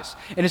guys.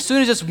 And as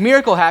soon as this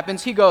miracle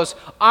happens, he goes,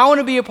 I want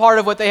to be a part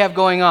of what they have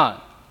going on.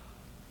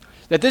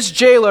 That this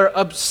jailer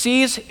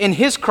sees in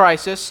his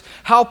crisis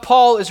how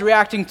Paul is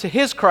reacting to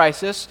his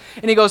crisis,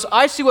 and he goes,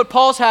 I see how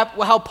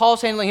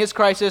Paul's handling his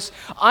crisis.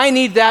 I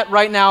need that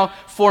right now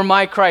for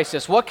my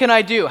crisis. What can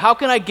I do? How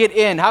can I get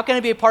in? How can I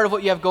be a part of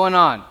what you have going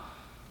on?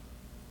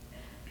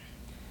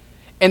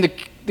 And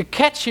the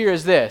catch here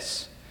is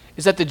this,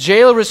 is that the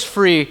jailer was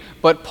free,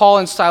 but Paul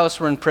and Silas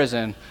were in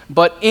prison.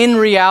 But in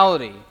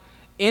reality,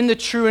 in the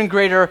true and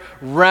greater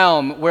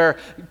realm where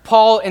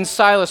Paul and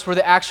Silas were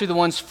actually the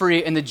ones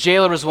free and the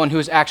jailer was the one who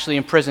was actually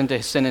imprisoned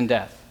to sin and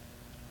death.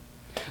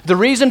 The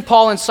reason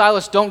Paul and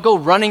Silas don't go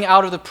running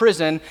out of the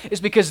prison is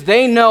because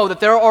they know that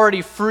they're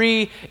already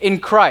free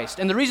in Christ.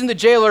 And the reason the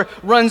jailer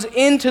runs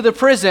into the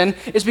prison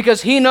is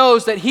because he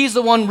knows that he's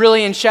the one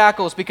really in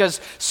shackles,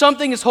 because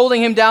something is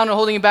holding him down and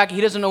holding him back and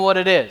he doesn't know what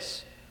it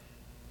is.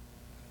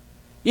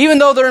 Even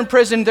though they're in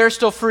prison, they're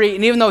still free.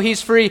 And even though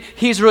he's free,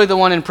 he's really the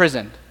one in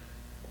prison.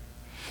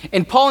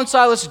 And Paul and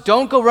Silas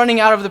don't go running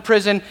out of the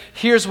prison.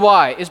 Here's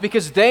why. It's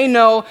because they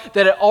know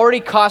that it already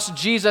cost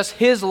Jesus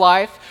his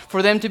life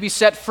for them to be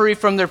set free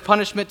from their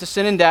punishment to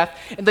sin and death.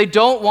 And they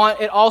don't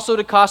want it also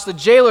to cost the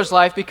jailer's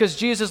life because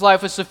Jesus'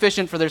 life was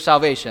sufficient for their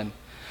salvation.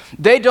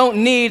 They don't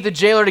need the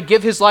jailer to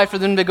give his life for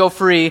them to go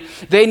free.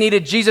 They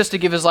needed Jesus to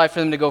give his life for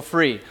them to go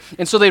free.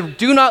 And so they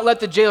do not let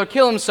the jailer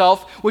kill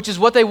himself, which is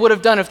what they would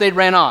have done if they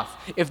ran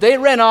off. If they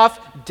ran off,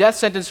 death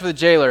sentence for the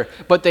jailer,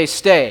 but they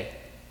stay.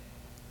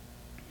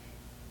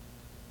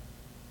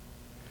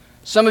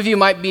 Some of you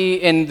might be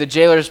in the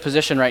jailer's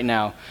position right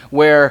now,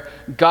 where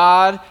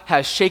God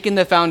has shaken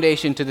the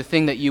foundation to the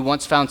thing that you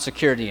once found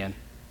security in.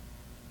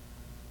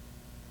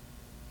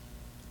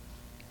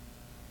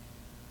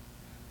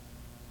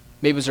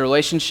 Maybe it was a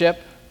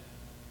relationship,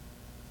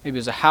 maybe it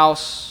was a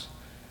house,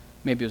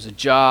 maybe it was a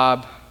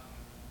job.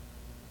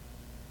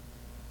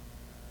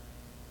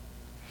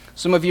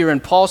 Some of you are in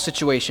Paul's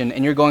situation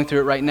and you're going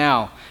through it right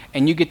now,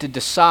 and you get to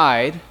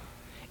decide,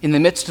 in the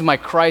midst of my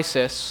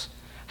crisis,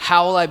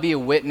 how will I be a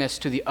witness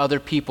to the other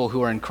people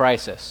who are in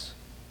crisis?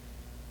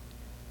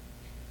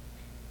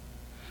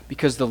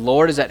 Because the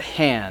Lord is at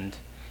hand,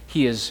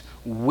 He is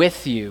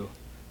with you,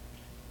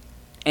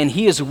 and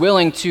He is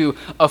willing to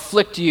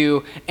afflict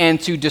you and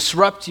to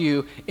disrupt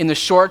you in the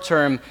short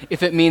term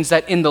if it means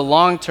that in the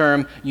long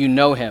term you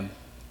know Him.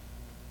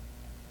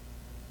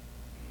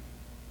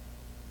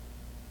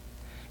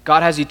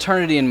 God has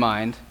eternity in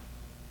mind,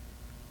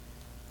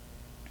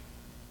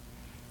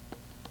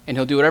 and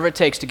He'll do whatever it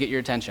takes to get your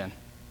attention.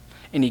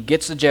 And He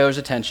gets the jailer's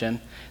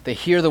attention. They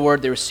hear the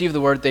word, they receive the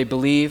word, they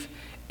believe,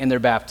 and they're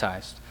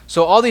baptized.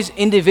 So all these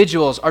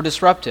individuals are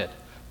disrupted.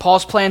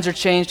 Paul's plans are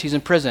changed. He's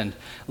imprisoned.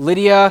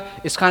 Lydia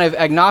is kind of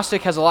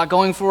agnostic, has a lot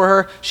going for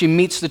her. She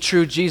meets the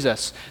true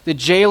Jesus. The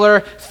jailer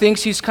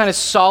thinks he's kind of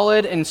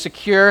solid and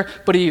secure,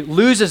 but he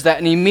loses that,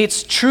 and he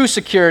meets true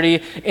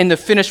security in the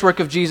finished work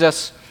of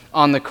Jesus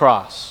on the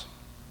cross.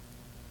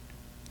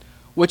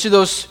 Which of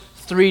those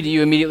three do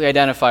you immediately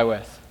identify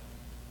with?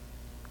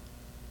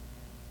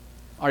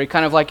 Are you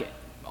kind of like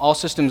all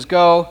systems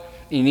go,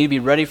 and you need to be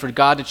ready for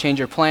God to change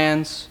your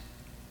plans?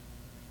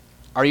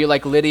 Are you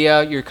like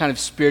Lydia, you're kind of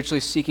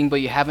spiritually seeking,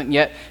 but you haven't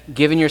yet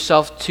given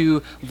yourself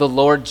to the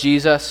Lord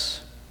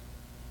Jesus,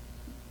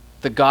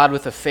 the God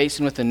with a face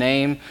and with a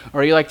name?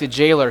 Or are you like the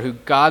jailer, who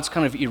God's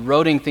kind of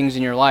eroding things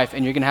in your life,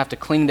 and you're going to have to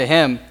cling to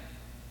Him?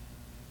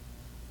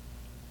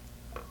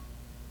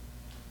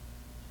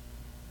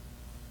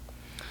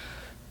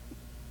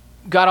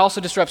 God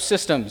also disrupts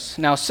systems.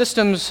 Now,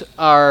 systems is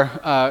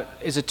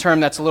a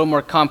term that's a little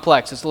more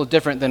complex. It's a little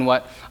different than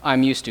what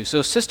I'm used to.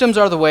 So systems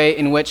are the way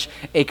in which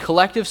a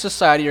collective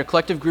society or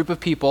collective group of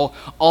people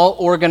all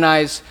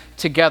organize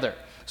together.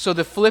 So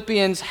the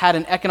Philippians had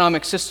an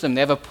economic system.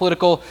 They have a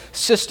political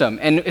system.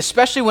 And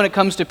especially when it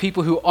comes to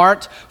people who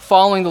aren't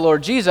following the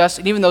Lord Jesus,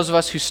 and even those of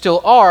us who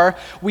still are,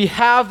 we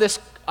have this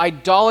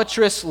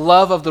idolatrous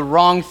love of the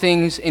wrong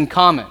things in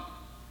common.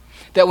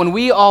 That when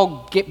we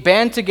all get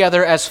band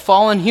together as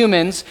fallen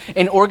humans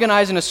and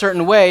organize in a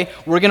certain way,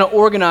 we're going to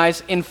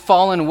organize in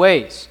fallen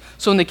ways.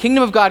 So when the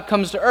kingdom of God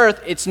comes to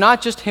earth, it's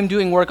not just Him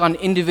doing work on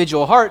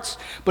individual hearts,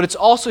 but it's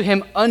also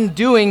Him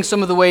undoing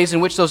some of the ways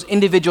in which those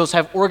individuals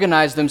have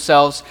organized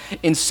themselves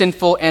in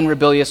sinful and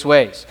rebellious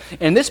ways.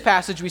 And in this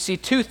passage, we see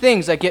two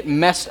things that get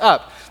messed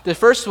up. The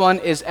first one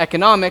is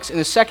economics, and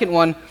the second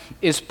one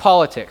is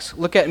politics.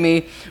 Look at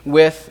me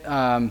with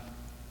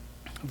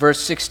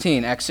verse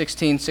 16, Acts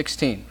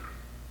 16:16.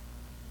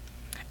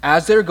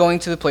 As they were going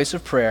to the place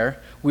of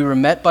prayer, we were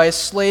met by a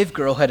slave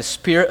girl who had a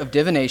spirit of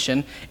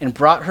divination and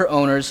brought her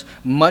owners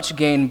much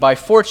gain by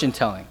fortune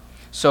telling.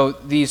 So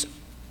these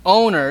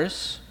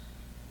owners,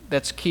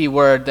 that's a key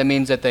word, that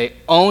means that they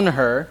own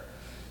her.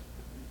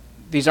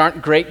 These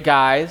aren't great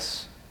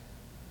guys.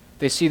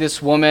 They see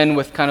this woman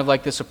with kind of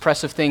like this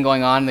oppressive thing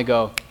going on, and they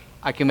go,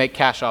 I can make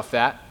cash off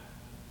that.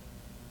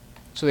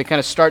 So they kind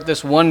of start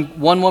this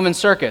one-woman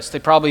circus. They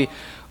probably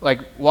like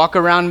walk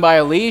around by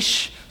a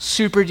leash,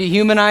 super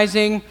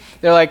dehumanizing.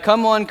 They're like,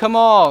 come on, come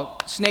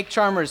all, snake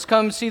charmers,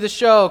 come see the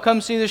show,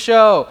 come see the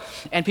show.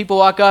 And people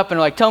walk up and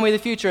are like, tell me the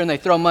future, and they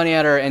throw money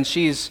at her, and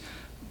she's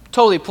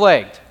totally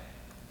plagued.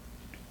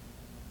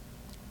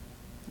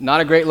 Not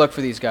a great look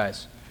for these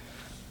guys.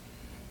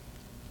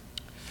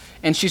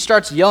 And she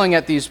starts yelling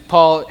at these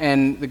Paul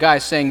and the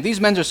guys, saying, these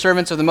men are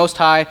servants of the Most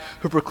High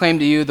who proclaim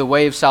to you the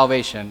way of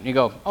salvation. And you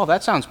go, oh,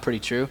 that sounds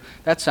pretty true.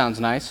 That sounds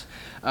nice.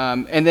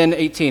 And then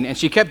 18, and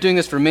she kept doing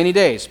this for many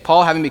days.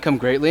 Paul, having become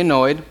greatly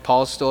annoyed,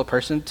 Paul is still a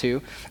person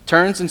too,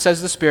 turns and says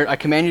to the Spirit, I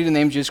command you in the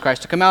name of Jesus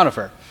Christ to come out of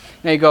her.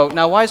 Now you go,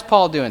 now why is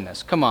Paul doing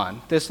this? Come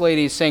on, this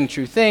lady is saying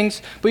true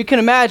things, but you can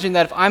imagine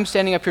that if I'm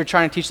standing up here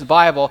trying to teach the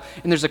Bible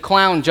and there's a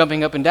clown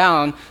jumping up and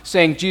down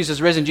saying Jesus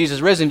risen,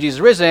 Jesus risen, Jesus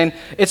risen,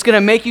 it's going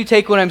to make you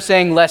take what I'm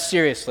saying less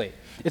seriously.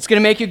 It's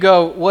going to make you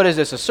go, what is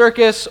this, a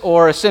circus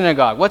or a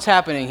synagogue? What's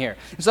happening here?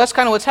 And so that's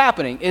kind of what's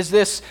happening, is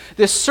this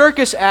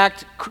circus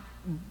act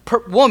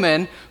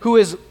woman who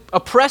is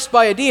oppressed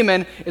by a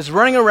demon, is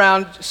running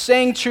around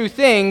saying true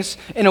things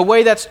in a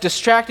way that's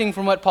distracting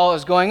from what Paul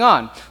is going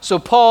on. So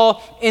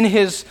Paul, in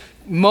his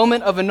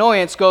moment of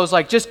annoyance, goes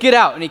like, just get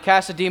out. And he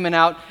casts a demon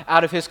out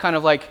of his kind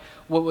of like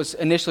what was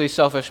initially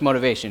selfish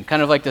motivation.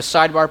 Kind of like the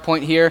sidebar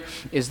point here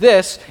is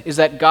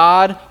that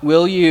God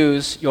will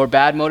use your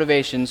bad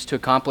motivations to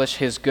accomplish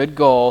his good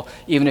goal,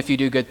 even if you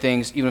do good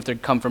things, even if they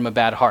come from a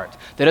bad heart.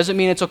 That doesn't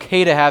mean it's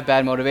okay to have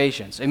bad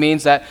motivations. It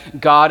means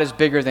that God is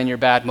bigger than your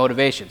bad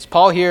motivations.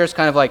 Paul here is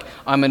kind of like,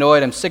 I'm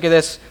annoyed, I'm sick of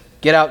this,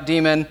 get out,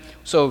 demon.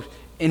 So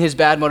in his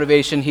bad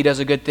motivation, he does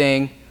a good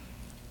thing.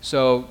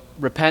 So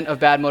repent of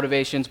bad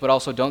motivations, but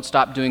also don't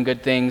stop doing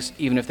good things,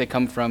 even if they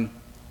come from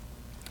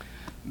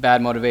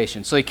bad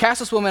motivation. So he casts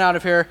this woman out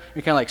of here.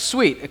 You're kind of like,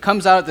 sweet. It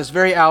comes out at this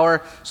very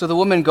hour. So the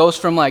woman goes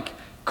from like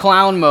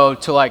clown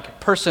mode to like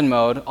person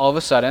mode all of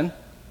a sudden.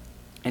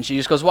 And she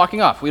just goes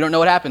walking off. We don't know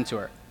what happened to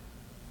her.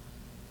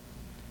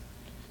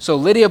 So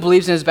Lydia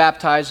believes and is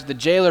baptized. The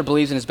jailer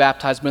believes and is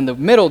baptized. But in the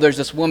middle, there's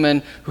this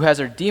woman who has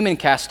her demon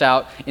cast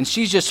out. And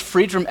she's just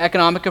freed from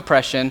economic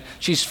oppression.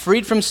 She's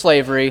freed from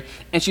slavery.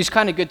 And she's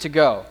kind of good to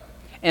go.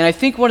 And I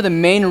think one of the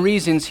main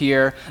reasons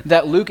here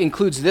that Luke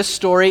includes this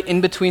story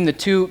in between the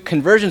two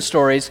conversion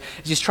stories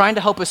is he's trying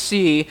to help us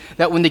see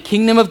that when the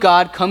kingdom of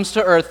God comes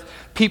to earth,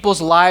 people's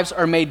lives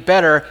are made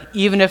better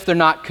even if they're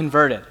not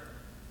converted.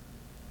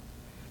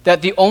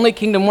 That the only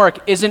kingdom work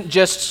isn't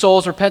just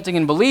souls repenting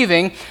and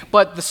believing,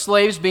 but the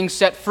slaves being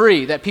set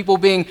free, that people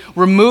being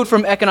removed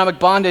from economic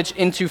bondage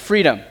into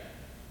freedom.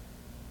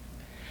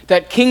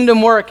 That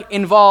kingdom work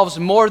involves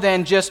more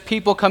than just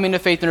people coming to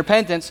faith and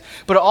repentance,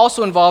 but it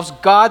also involves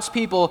God's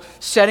people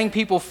setting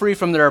people free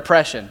from their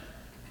oppression.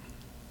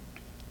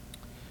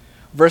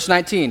 Verse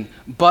 19,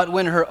 but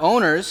when her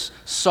owners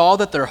saw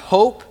that their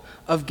hope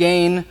of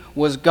gain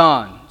was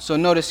gone. So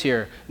notice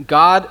here,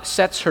 God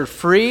sets her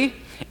free,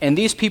 and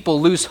these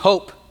people lose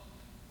hope.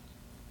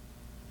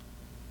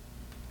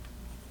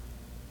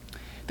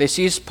 They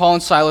seized Paul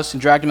and Silas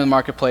and dragged them in the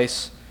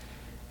marketplace.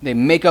 They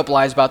make up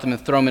lies about them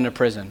and throw them into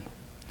prison.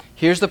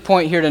 Here's the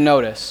point here to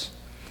notice,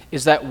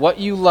 is that what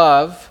you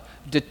love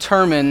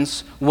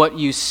determines what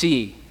you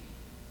see.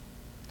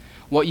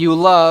 What you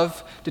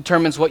love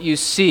determines what you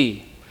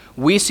see.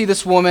 We see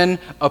this woman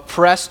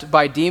oppressed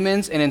by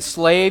demons and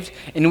enslaved,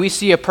 and we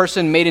see a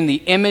person made in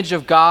the image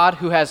of God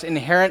who has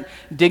inherent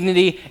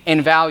dignity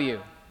and value.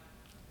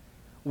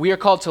 We are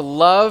called to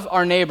love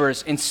our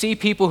neighbors and see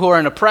people who are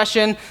in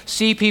oppression,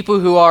 see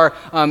people who are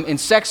in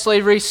sex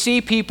slavery,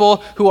 see people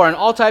who are in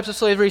all types of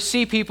slavery,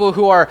 see people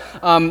who are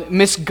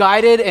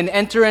misguided and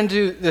enter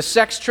into the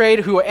sex trade,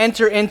 who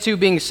enter into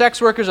being sex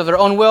workers of their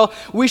own will.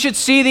 We should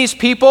see these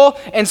people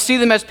and see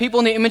them as people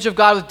in the image of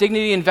God with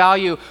dignity and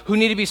value who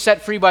need to be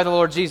set free by the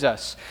Lord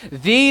Jesus.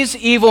 These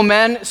evil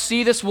men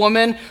see this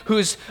woman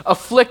who's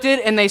afflicted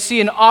and they see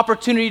an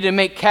opportunity to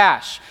make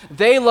cash.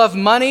 They love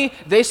money,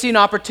 they see an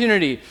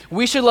opportunity.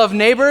 We should love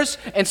neighbors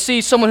and see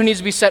someone who needs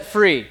to be set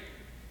free.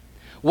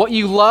 What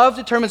you love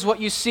determines what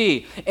you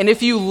see. And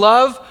if you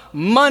love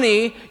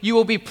money, you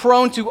will be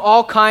prone to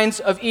all kinds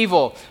of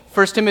evil.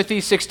 1 Timothy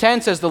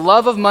 6:10 says, the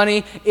love of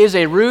money is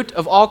a root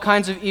of all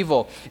kinds of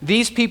evil.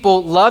 These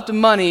people loved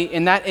money,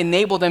 and that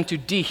enabled them to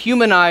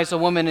dehumanize a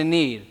woman in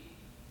need.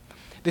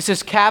 This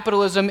is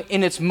capitalism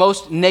in its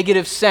most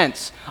negative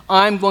sense.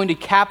 I'm going to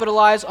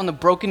capitalize on the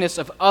brokenness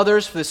of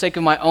others for the sake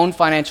of my own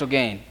financial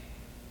gain.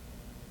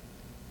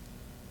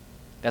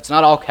 That's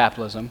not all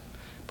capitalism,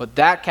 but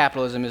that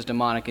capitalism is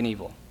demonic and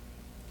evil.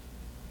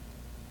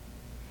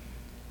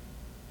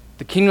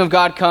 The kingdom of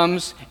God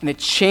comes and it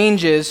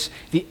changes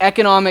the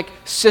economic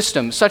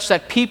system such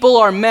that people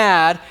are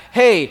mad,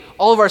 hey,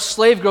 all of our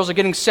slave girls are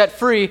getting set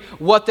free,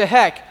 what the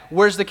heck?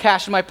 Where's the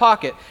cash in my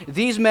pocket?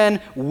 These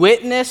men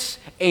witness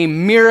a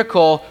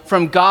miracle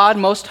from God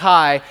Most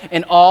High,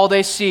 and all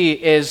they see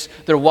is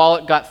their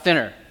wallet got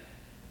thinner.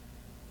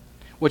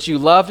 What you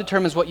love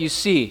determines what you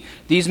see.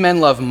 These men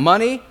love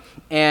money,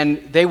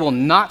 and they will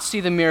not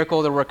see the miracle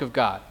of the work of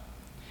God.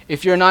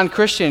 If you're a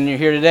non-Christian and you're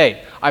here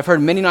today, I've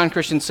heard many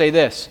non-Christians say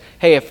this,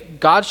 hey,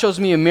 if God shows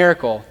me a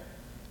miracle,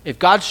 if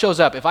God shows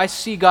up, if I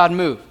see God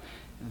move,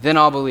 then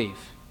I'll believe.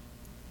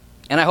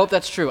 And I hope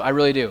that's true, I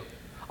really do.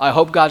 I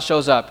hope God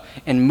shows up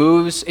and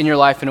moves in your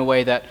life in a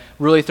way that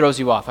really throws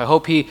you off. I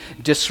hope he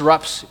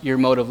disrupts your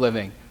mode of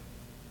living.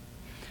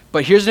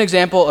 But here's an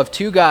example of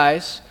two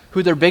guys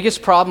who their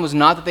biggest problem was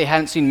not that they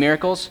hadn't seen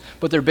miracles,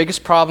 but their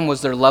biggest problem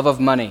was their love of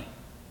money.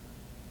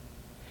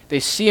 They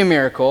see a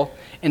miracle,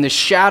 and the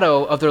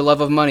shadow of their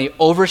love of money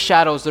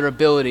overshadows their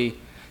ability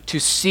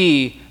to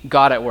see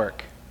God at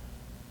work.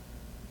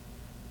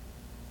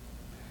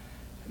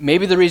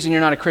 Maybe the reason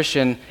you're not a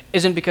Christian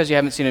isn't because you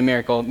haven't seen a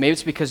miracle. Maybe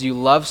it's because you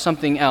love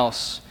something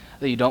else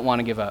that you don't want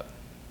to give up.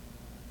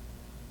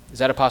 Is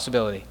that a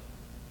possibility?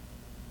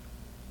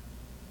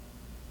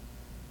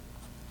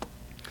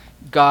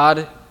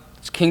 God's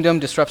kingdom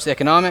disrupts the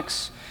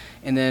economics,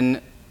 and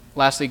then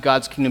lastly,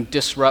 God's kingdom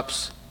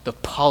disrupts the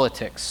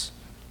politics.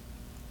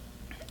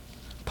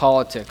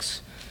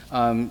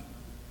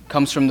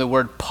 comes from the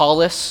word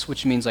polis,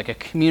 which means like a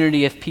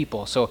community of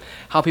people, so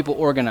how people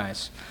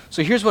organize.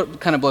 So here's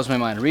what kind of blows my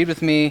mind. Read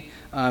with me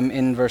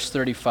in verse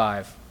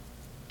 35.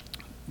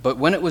 But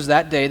when it was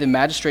that day, the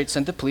magistrate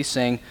sent the police,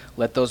 saying,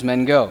 "Let those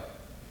men go."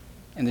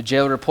 And the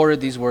jailer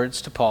reported these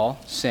words to Paul,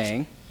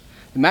 saying,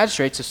 "The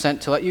magistrates have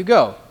sent to let you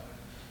go."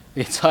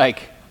 It's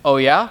like, oh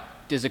yeah?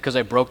 Is it because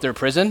I broke their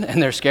prison and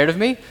they're scared of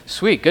me?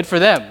 Sweet, good for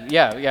them.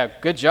 Yeah,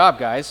 good job,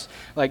 guys.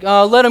 Like,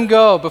 let them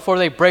go before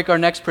they break our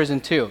next prison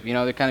too. You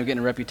know, they're kind of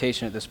getting a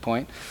reputation at this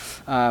point.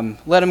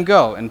 Let them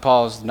go. And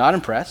Paul's not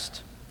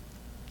impressed.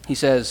 He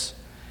says,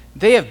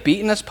 "They have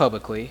beaten us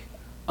publicly,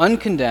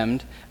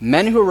 uncondemned,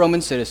 men who are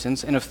Roman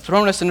citizens, and have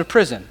thrown us into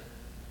prison.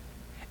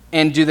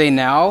 And do they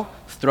now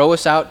throw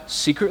us out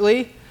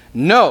secretly?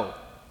 No,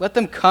 let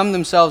them come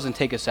themselves and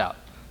take us out."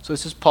 So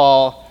this is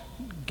Paul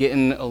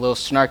getting a little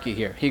snarky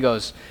here. He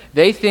goes,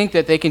 they think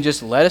that they can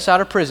just let us out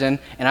of prison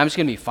and I'm just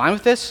going to be fine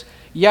with this?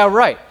 Yeah,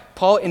 right.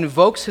 Paul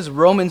invokes his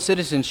Roman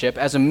citizenship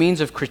as a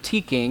means of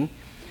critiquing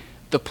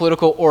the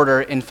political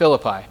order in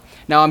Philippi.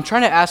 Now, I'm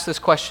trying to ask this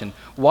question.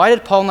 Why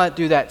did Paul not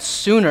do that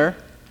sooner,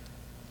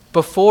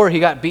 before he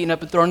got beaten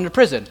up and thrown into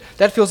prison?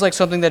 That feels like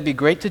something that'd be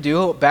great to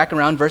do back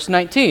around verse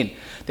 19.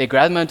 They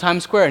grab him on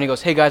Times Square and he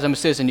goes, "Hey guys, I'm a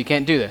citizen, you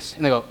can't do this."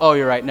 And they go, "Oh,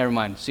 you're right, never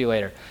mind, see you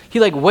later." He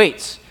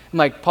waits. I'm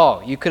like,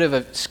 Paul, you could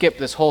have skipped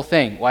this whole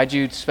thing. Why'd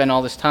you spend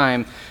all this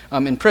time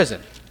in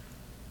prison?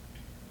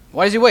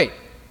 Why does he wait?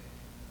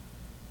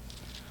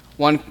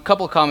 One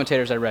couple of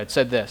commentators I read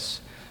said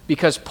this: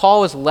 because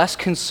Paul is less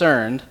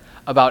concerned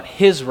about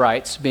his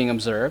rights being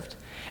observed,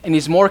 and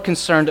he's more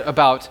concerned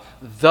about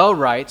the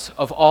rights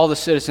of all the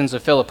citizens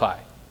of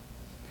Philippi.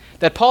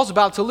 That Paul's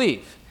about to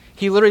leave.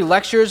 He literally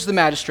lectures the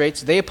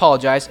magistrates, they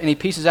apologize, and he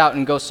pieces out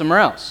and goes somewhere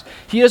else.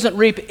 He doesn't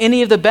reap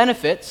any of the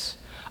benefits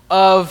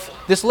of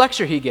this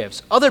lecture he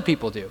gives. Other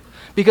people do.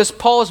 Because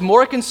Paul is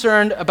more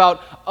concerned about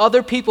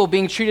other people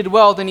being treated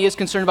well than he is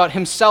concerned about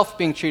himself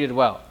being treated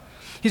well.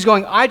 He's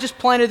going, I just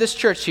planted this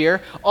church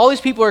here. All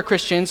these people are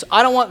Christians.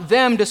 I don't want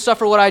them to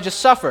suffer what I just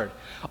suffered.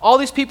 All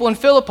these people in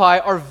Philippi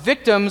are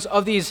victims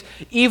of these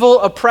evil,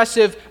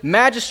 oppressive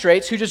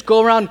magistrates who just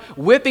go around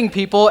whipping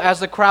people as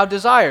the crowd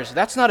desires.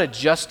 That's not a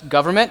just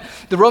government.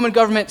 The Roman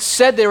government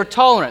said they were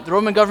tolerant. The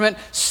Roman government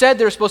said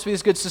they were supposed to be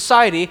this good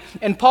society,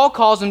 and Paul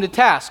calls them to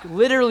task,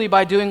 literally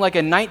by doing like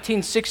a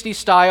 1960s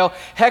style,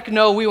 heck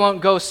no, we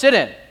won't go sit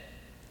in.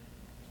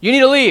 You need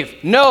to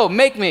leave. No,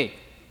 make me.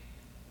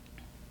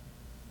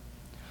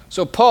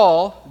 So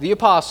Paul, the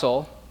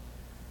apostle,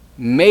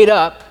 made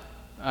up,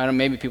 I don't know,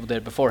 maybe people did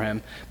it before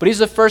him, but he's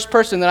the first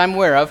person that I'm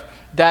aware of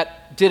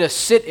that did a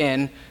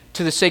sit-in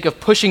to the sake of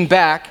pushing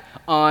back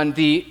on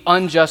the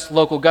unjust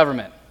local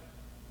government.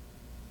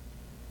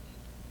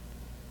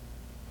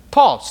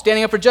 Paul,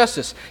 standing up for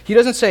justice. He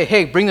doesn't say,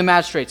 hey, bring the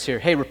magistrates here.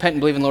 Hey, repent and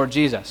believe in the Lord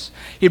Jesus.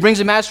 He brings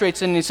the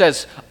magistrates in and he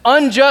says,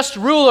 unjust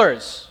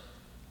rulers,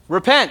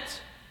 repent.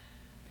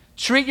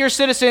 Treat your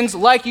citizens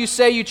like you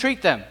say you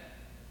treat them.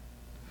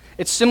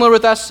 It's similar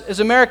with us as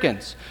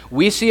Americans.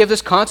 We see of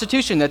this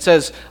Constitution that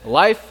says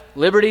life,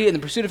 liberty, and the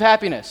pursuit of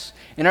happiness.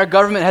 And our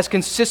government has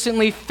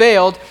consistently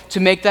failed to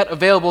make that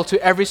available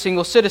to every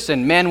single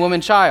citizen, man,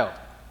 woman, child.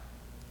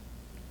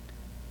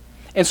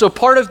 And so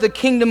part of the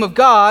kingdom of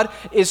God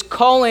is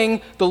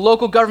calling the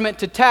local government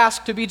to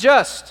task to be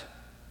just.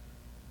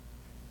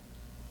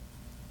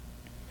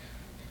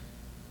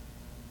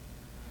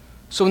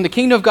 So when the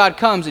kingdom of God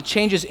comes, it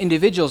changes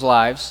individuals'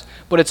 lives,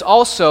 but it's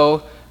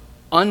also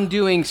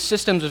undoing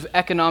systems of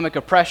economic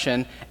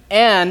oppression,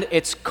 and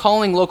it's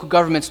calling local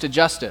governments to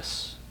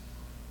justice.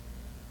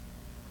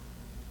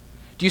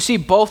 Do you see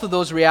both of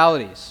those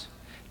realities?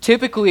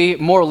 Typically,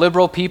 more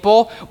liberal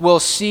people will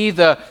see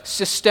the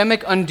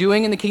systemic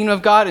undoing in the kingdom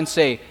of God and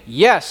say,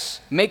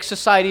 yes, make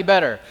society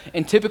better.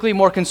 And typically,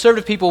 more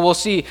conservative people will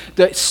see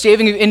the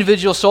saving of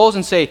individual souls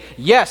and say,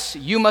 yes,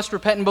 you must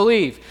repent and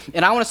believe.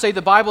 And I want to say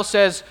the Bible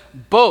says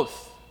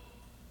both.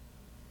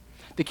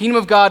 The kingdom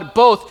of God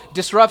both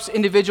disrupts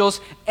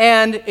individuals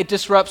and it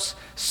disrupts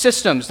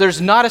systems. There's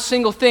not a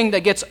single thing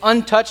that gets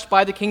untouched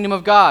by the kingdom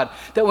of God.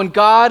 That when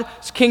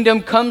God's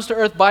kingdom comes to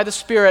earth by the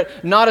Spirit,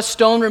 not a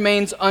stone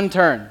remains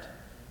unturned.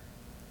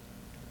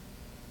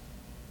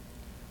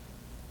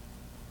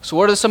 So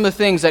what are some of the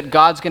things that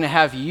God's going to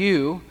have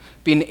you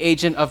be an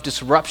agent of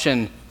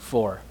disruption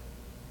for?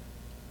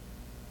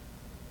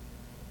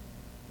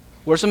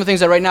 What are some of the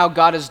things that right now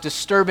God is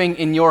disturbing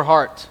in your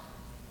heart?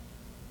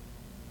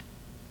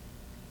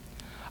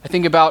 I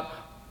think about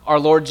our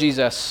Lord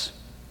Jesus,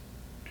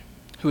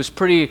 who is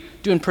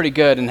doing pretty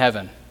good in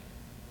heaven,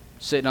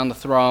 sitting on the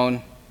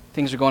throne,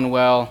 things are going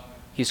well,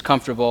 he's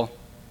comfortable.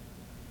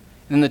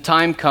 And then the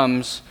time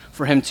comes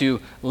for him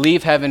to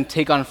leave heaven,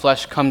 take on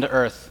flesh, come to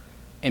earth,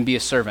 and be a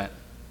servant.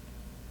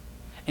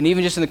 And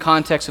even just in the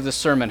context of the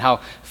sermon, how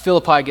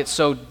Philippi gets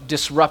so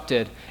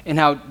disrupted, and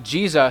how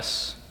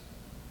Jesus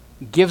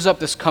gives up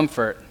this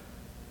comfort.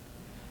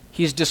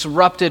 He's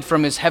disrupted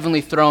from his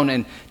heavenly throne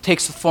and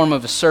takes the form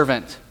of a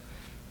servant.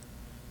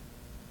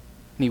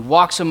 and he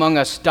walks among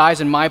us, dies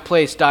in my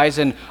place, dies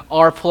in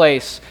our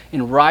place,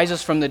 and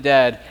rises from the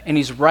dead. And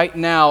he's right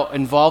now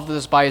involved with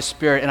us by his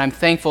Spirit. And I'm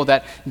thankful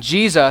that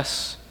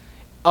Jesus,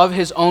 of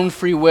his own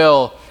free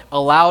will,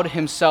 allowed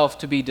himself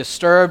to be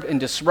disturbed and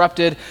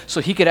disrupted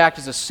so he could act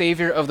as a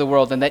savior of the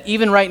world. And that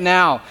even right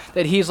now,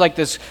 that he's like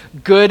this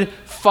good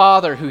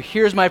Father who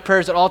hears my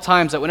prayers at all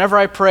times, that whenever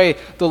I pray,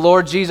 the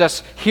Lord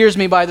Jesus hears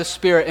me by the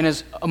Spirit and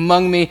is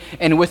among me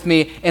and with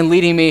me and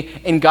leading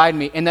me and guiding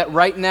me. And that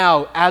right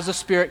now, as the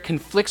Spirit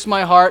conflicts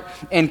my heart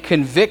and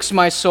convicts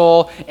my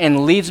soul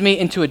and leads me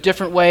into a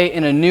different way,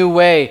 in a new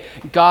way,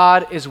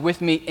 God is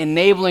with me,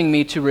 enabling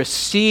me to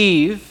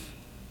receive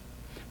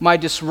my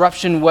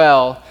disruption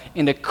well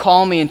and to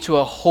call me into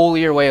a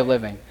holier way of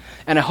living.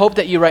 And I hope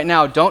that you right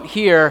now don't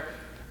hear,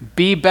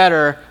 be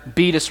better,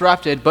 be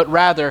disrupted, but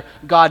rather,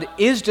 God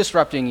is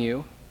disrupting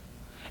you,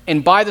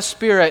 and by the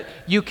Spirit,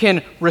 you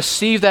can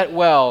receive that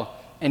well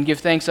and give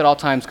thanks at all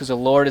times because the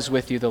Lord is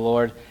with you, the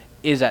Lord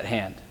is at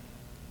hand.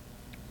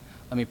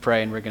 Let me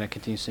pray, and we're going to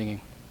continue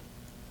singing.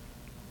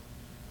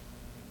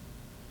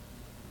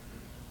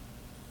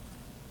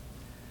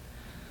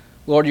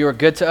 Lord, you are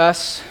good to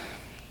us.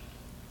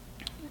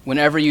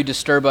 Whenever you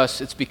disturb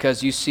us, it's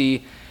because you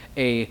see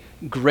a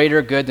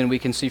greater good than we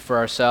can see for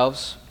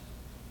ourselves.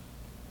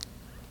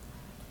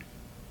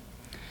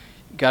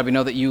 God, we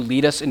know that you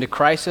lead us into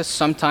crisis,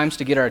 sometimes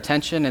to get our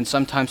attention and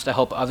sometimes to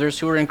help others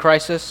who are in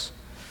crisis.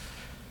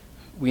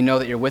 We know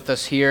that you're with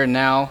us here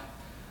now,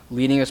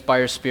 leading us by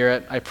your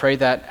Spirit. I pray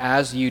that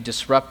as you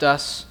disrupt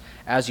us,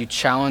 as you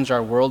challenge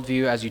our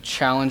worldview, as you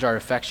challenge our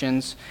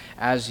affections,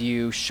 as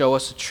you show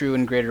us a true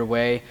and greater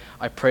way,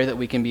 I pray that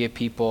we can be a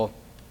people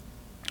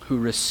who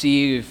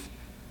receive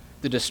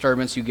the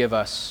disturbance you give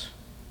us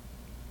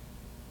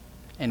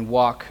and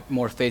walk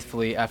more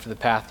faithfully after the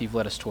path you've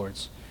led us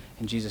towards.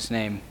 In Jesus'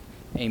 name,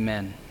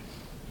 amen.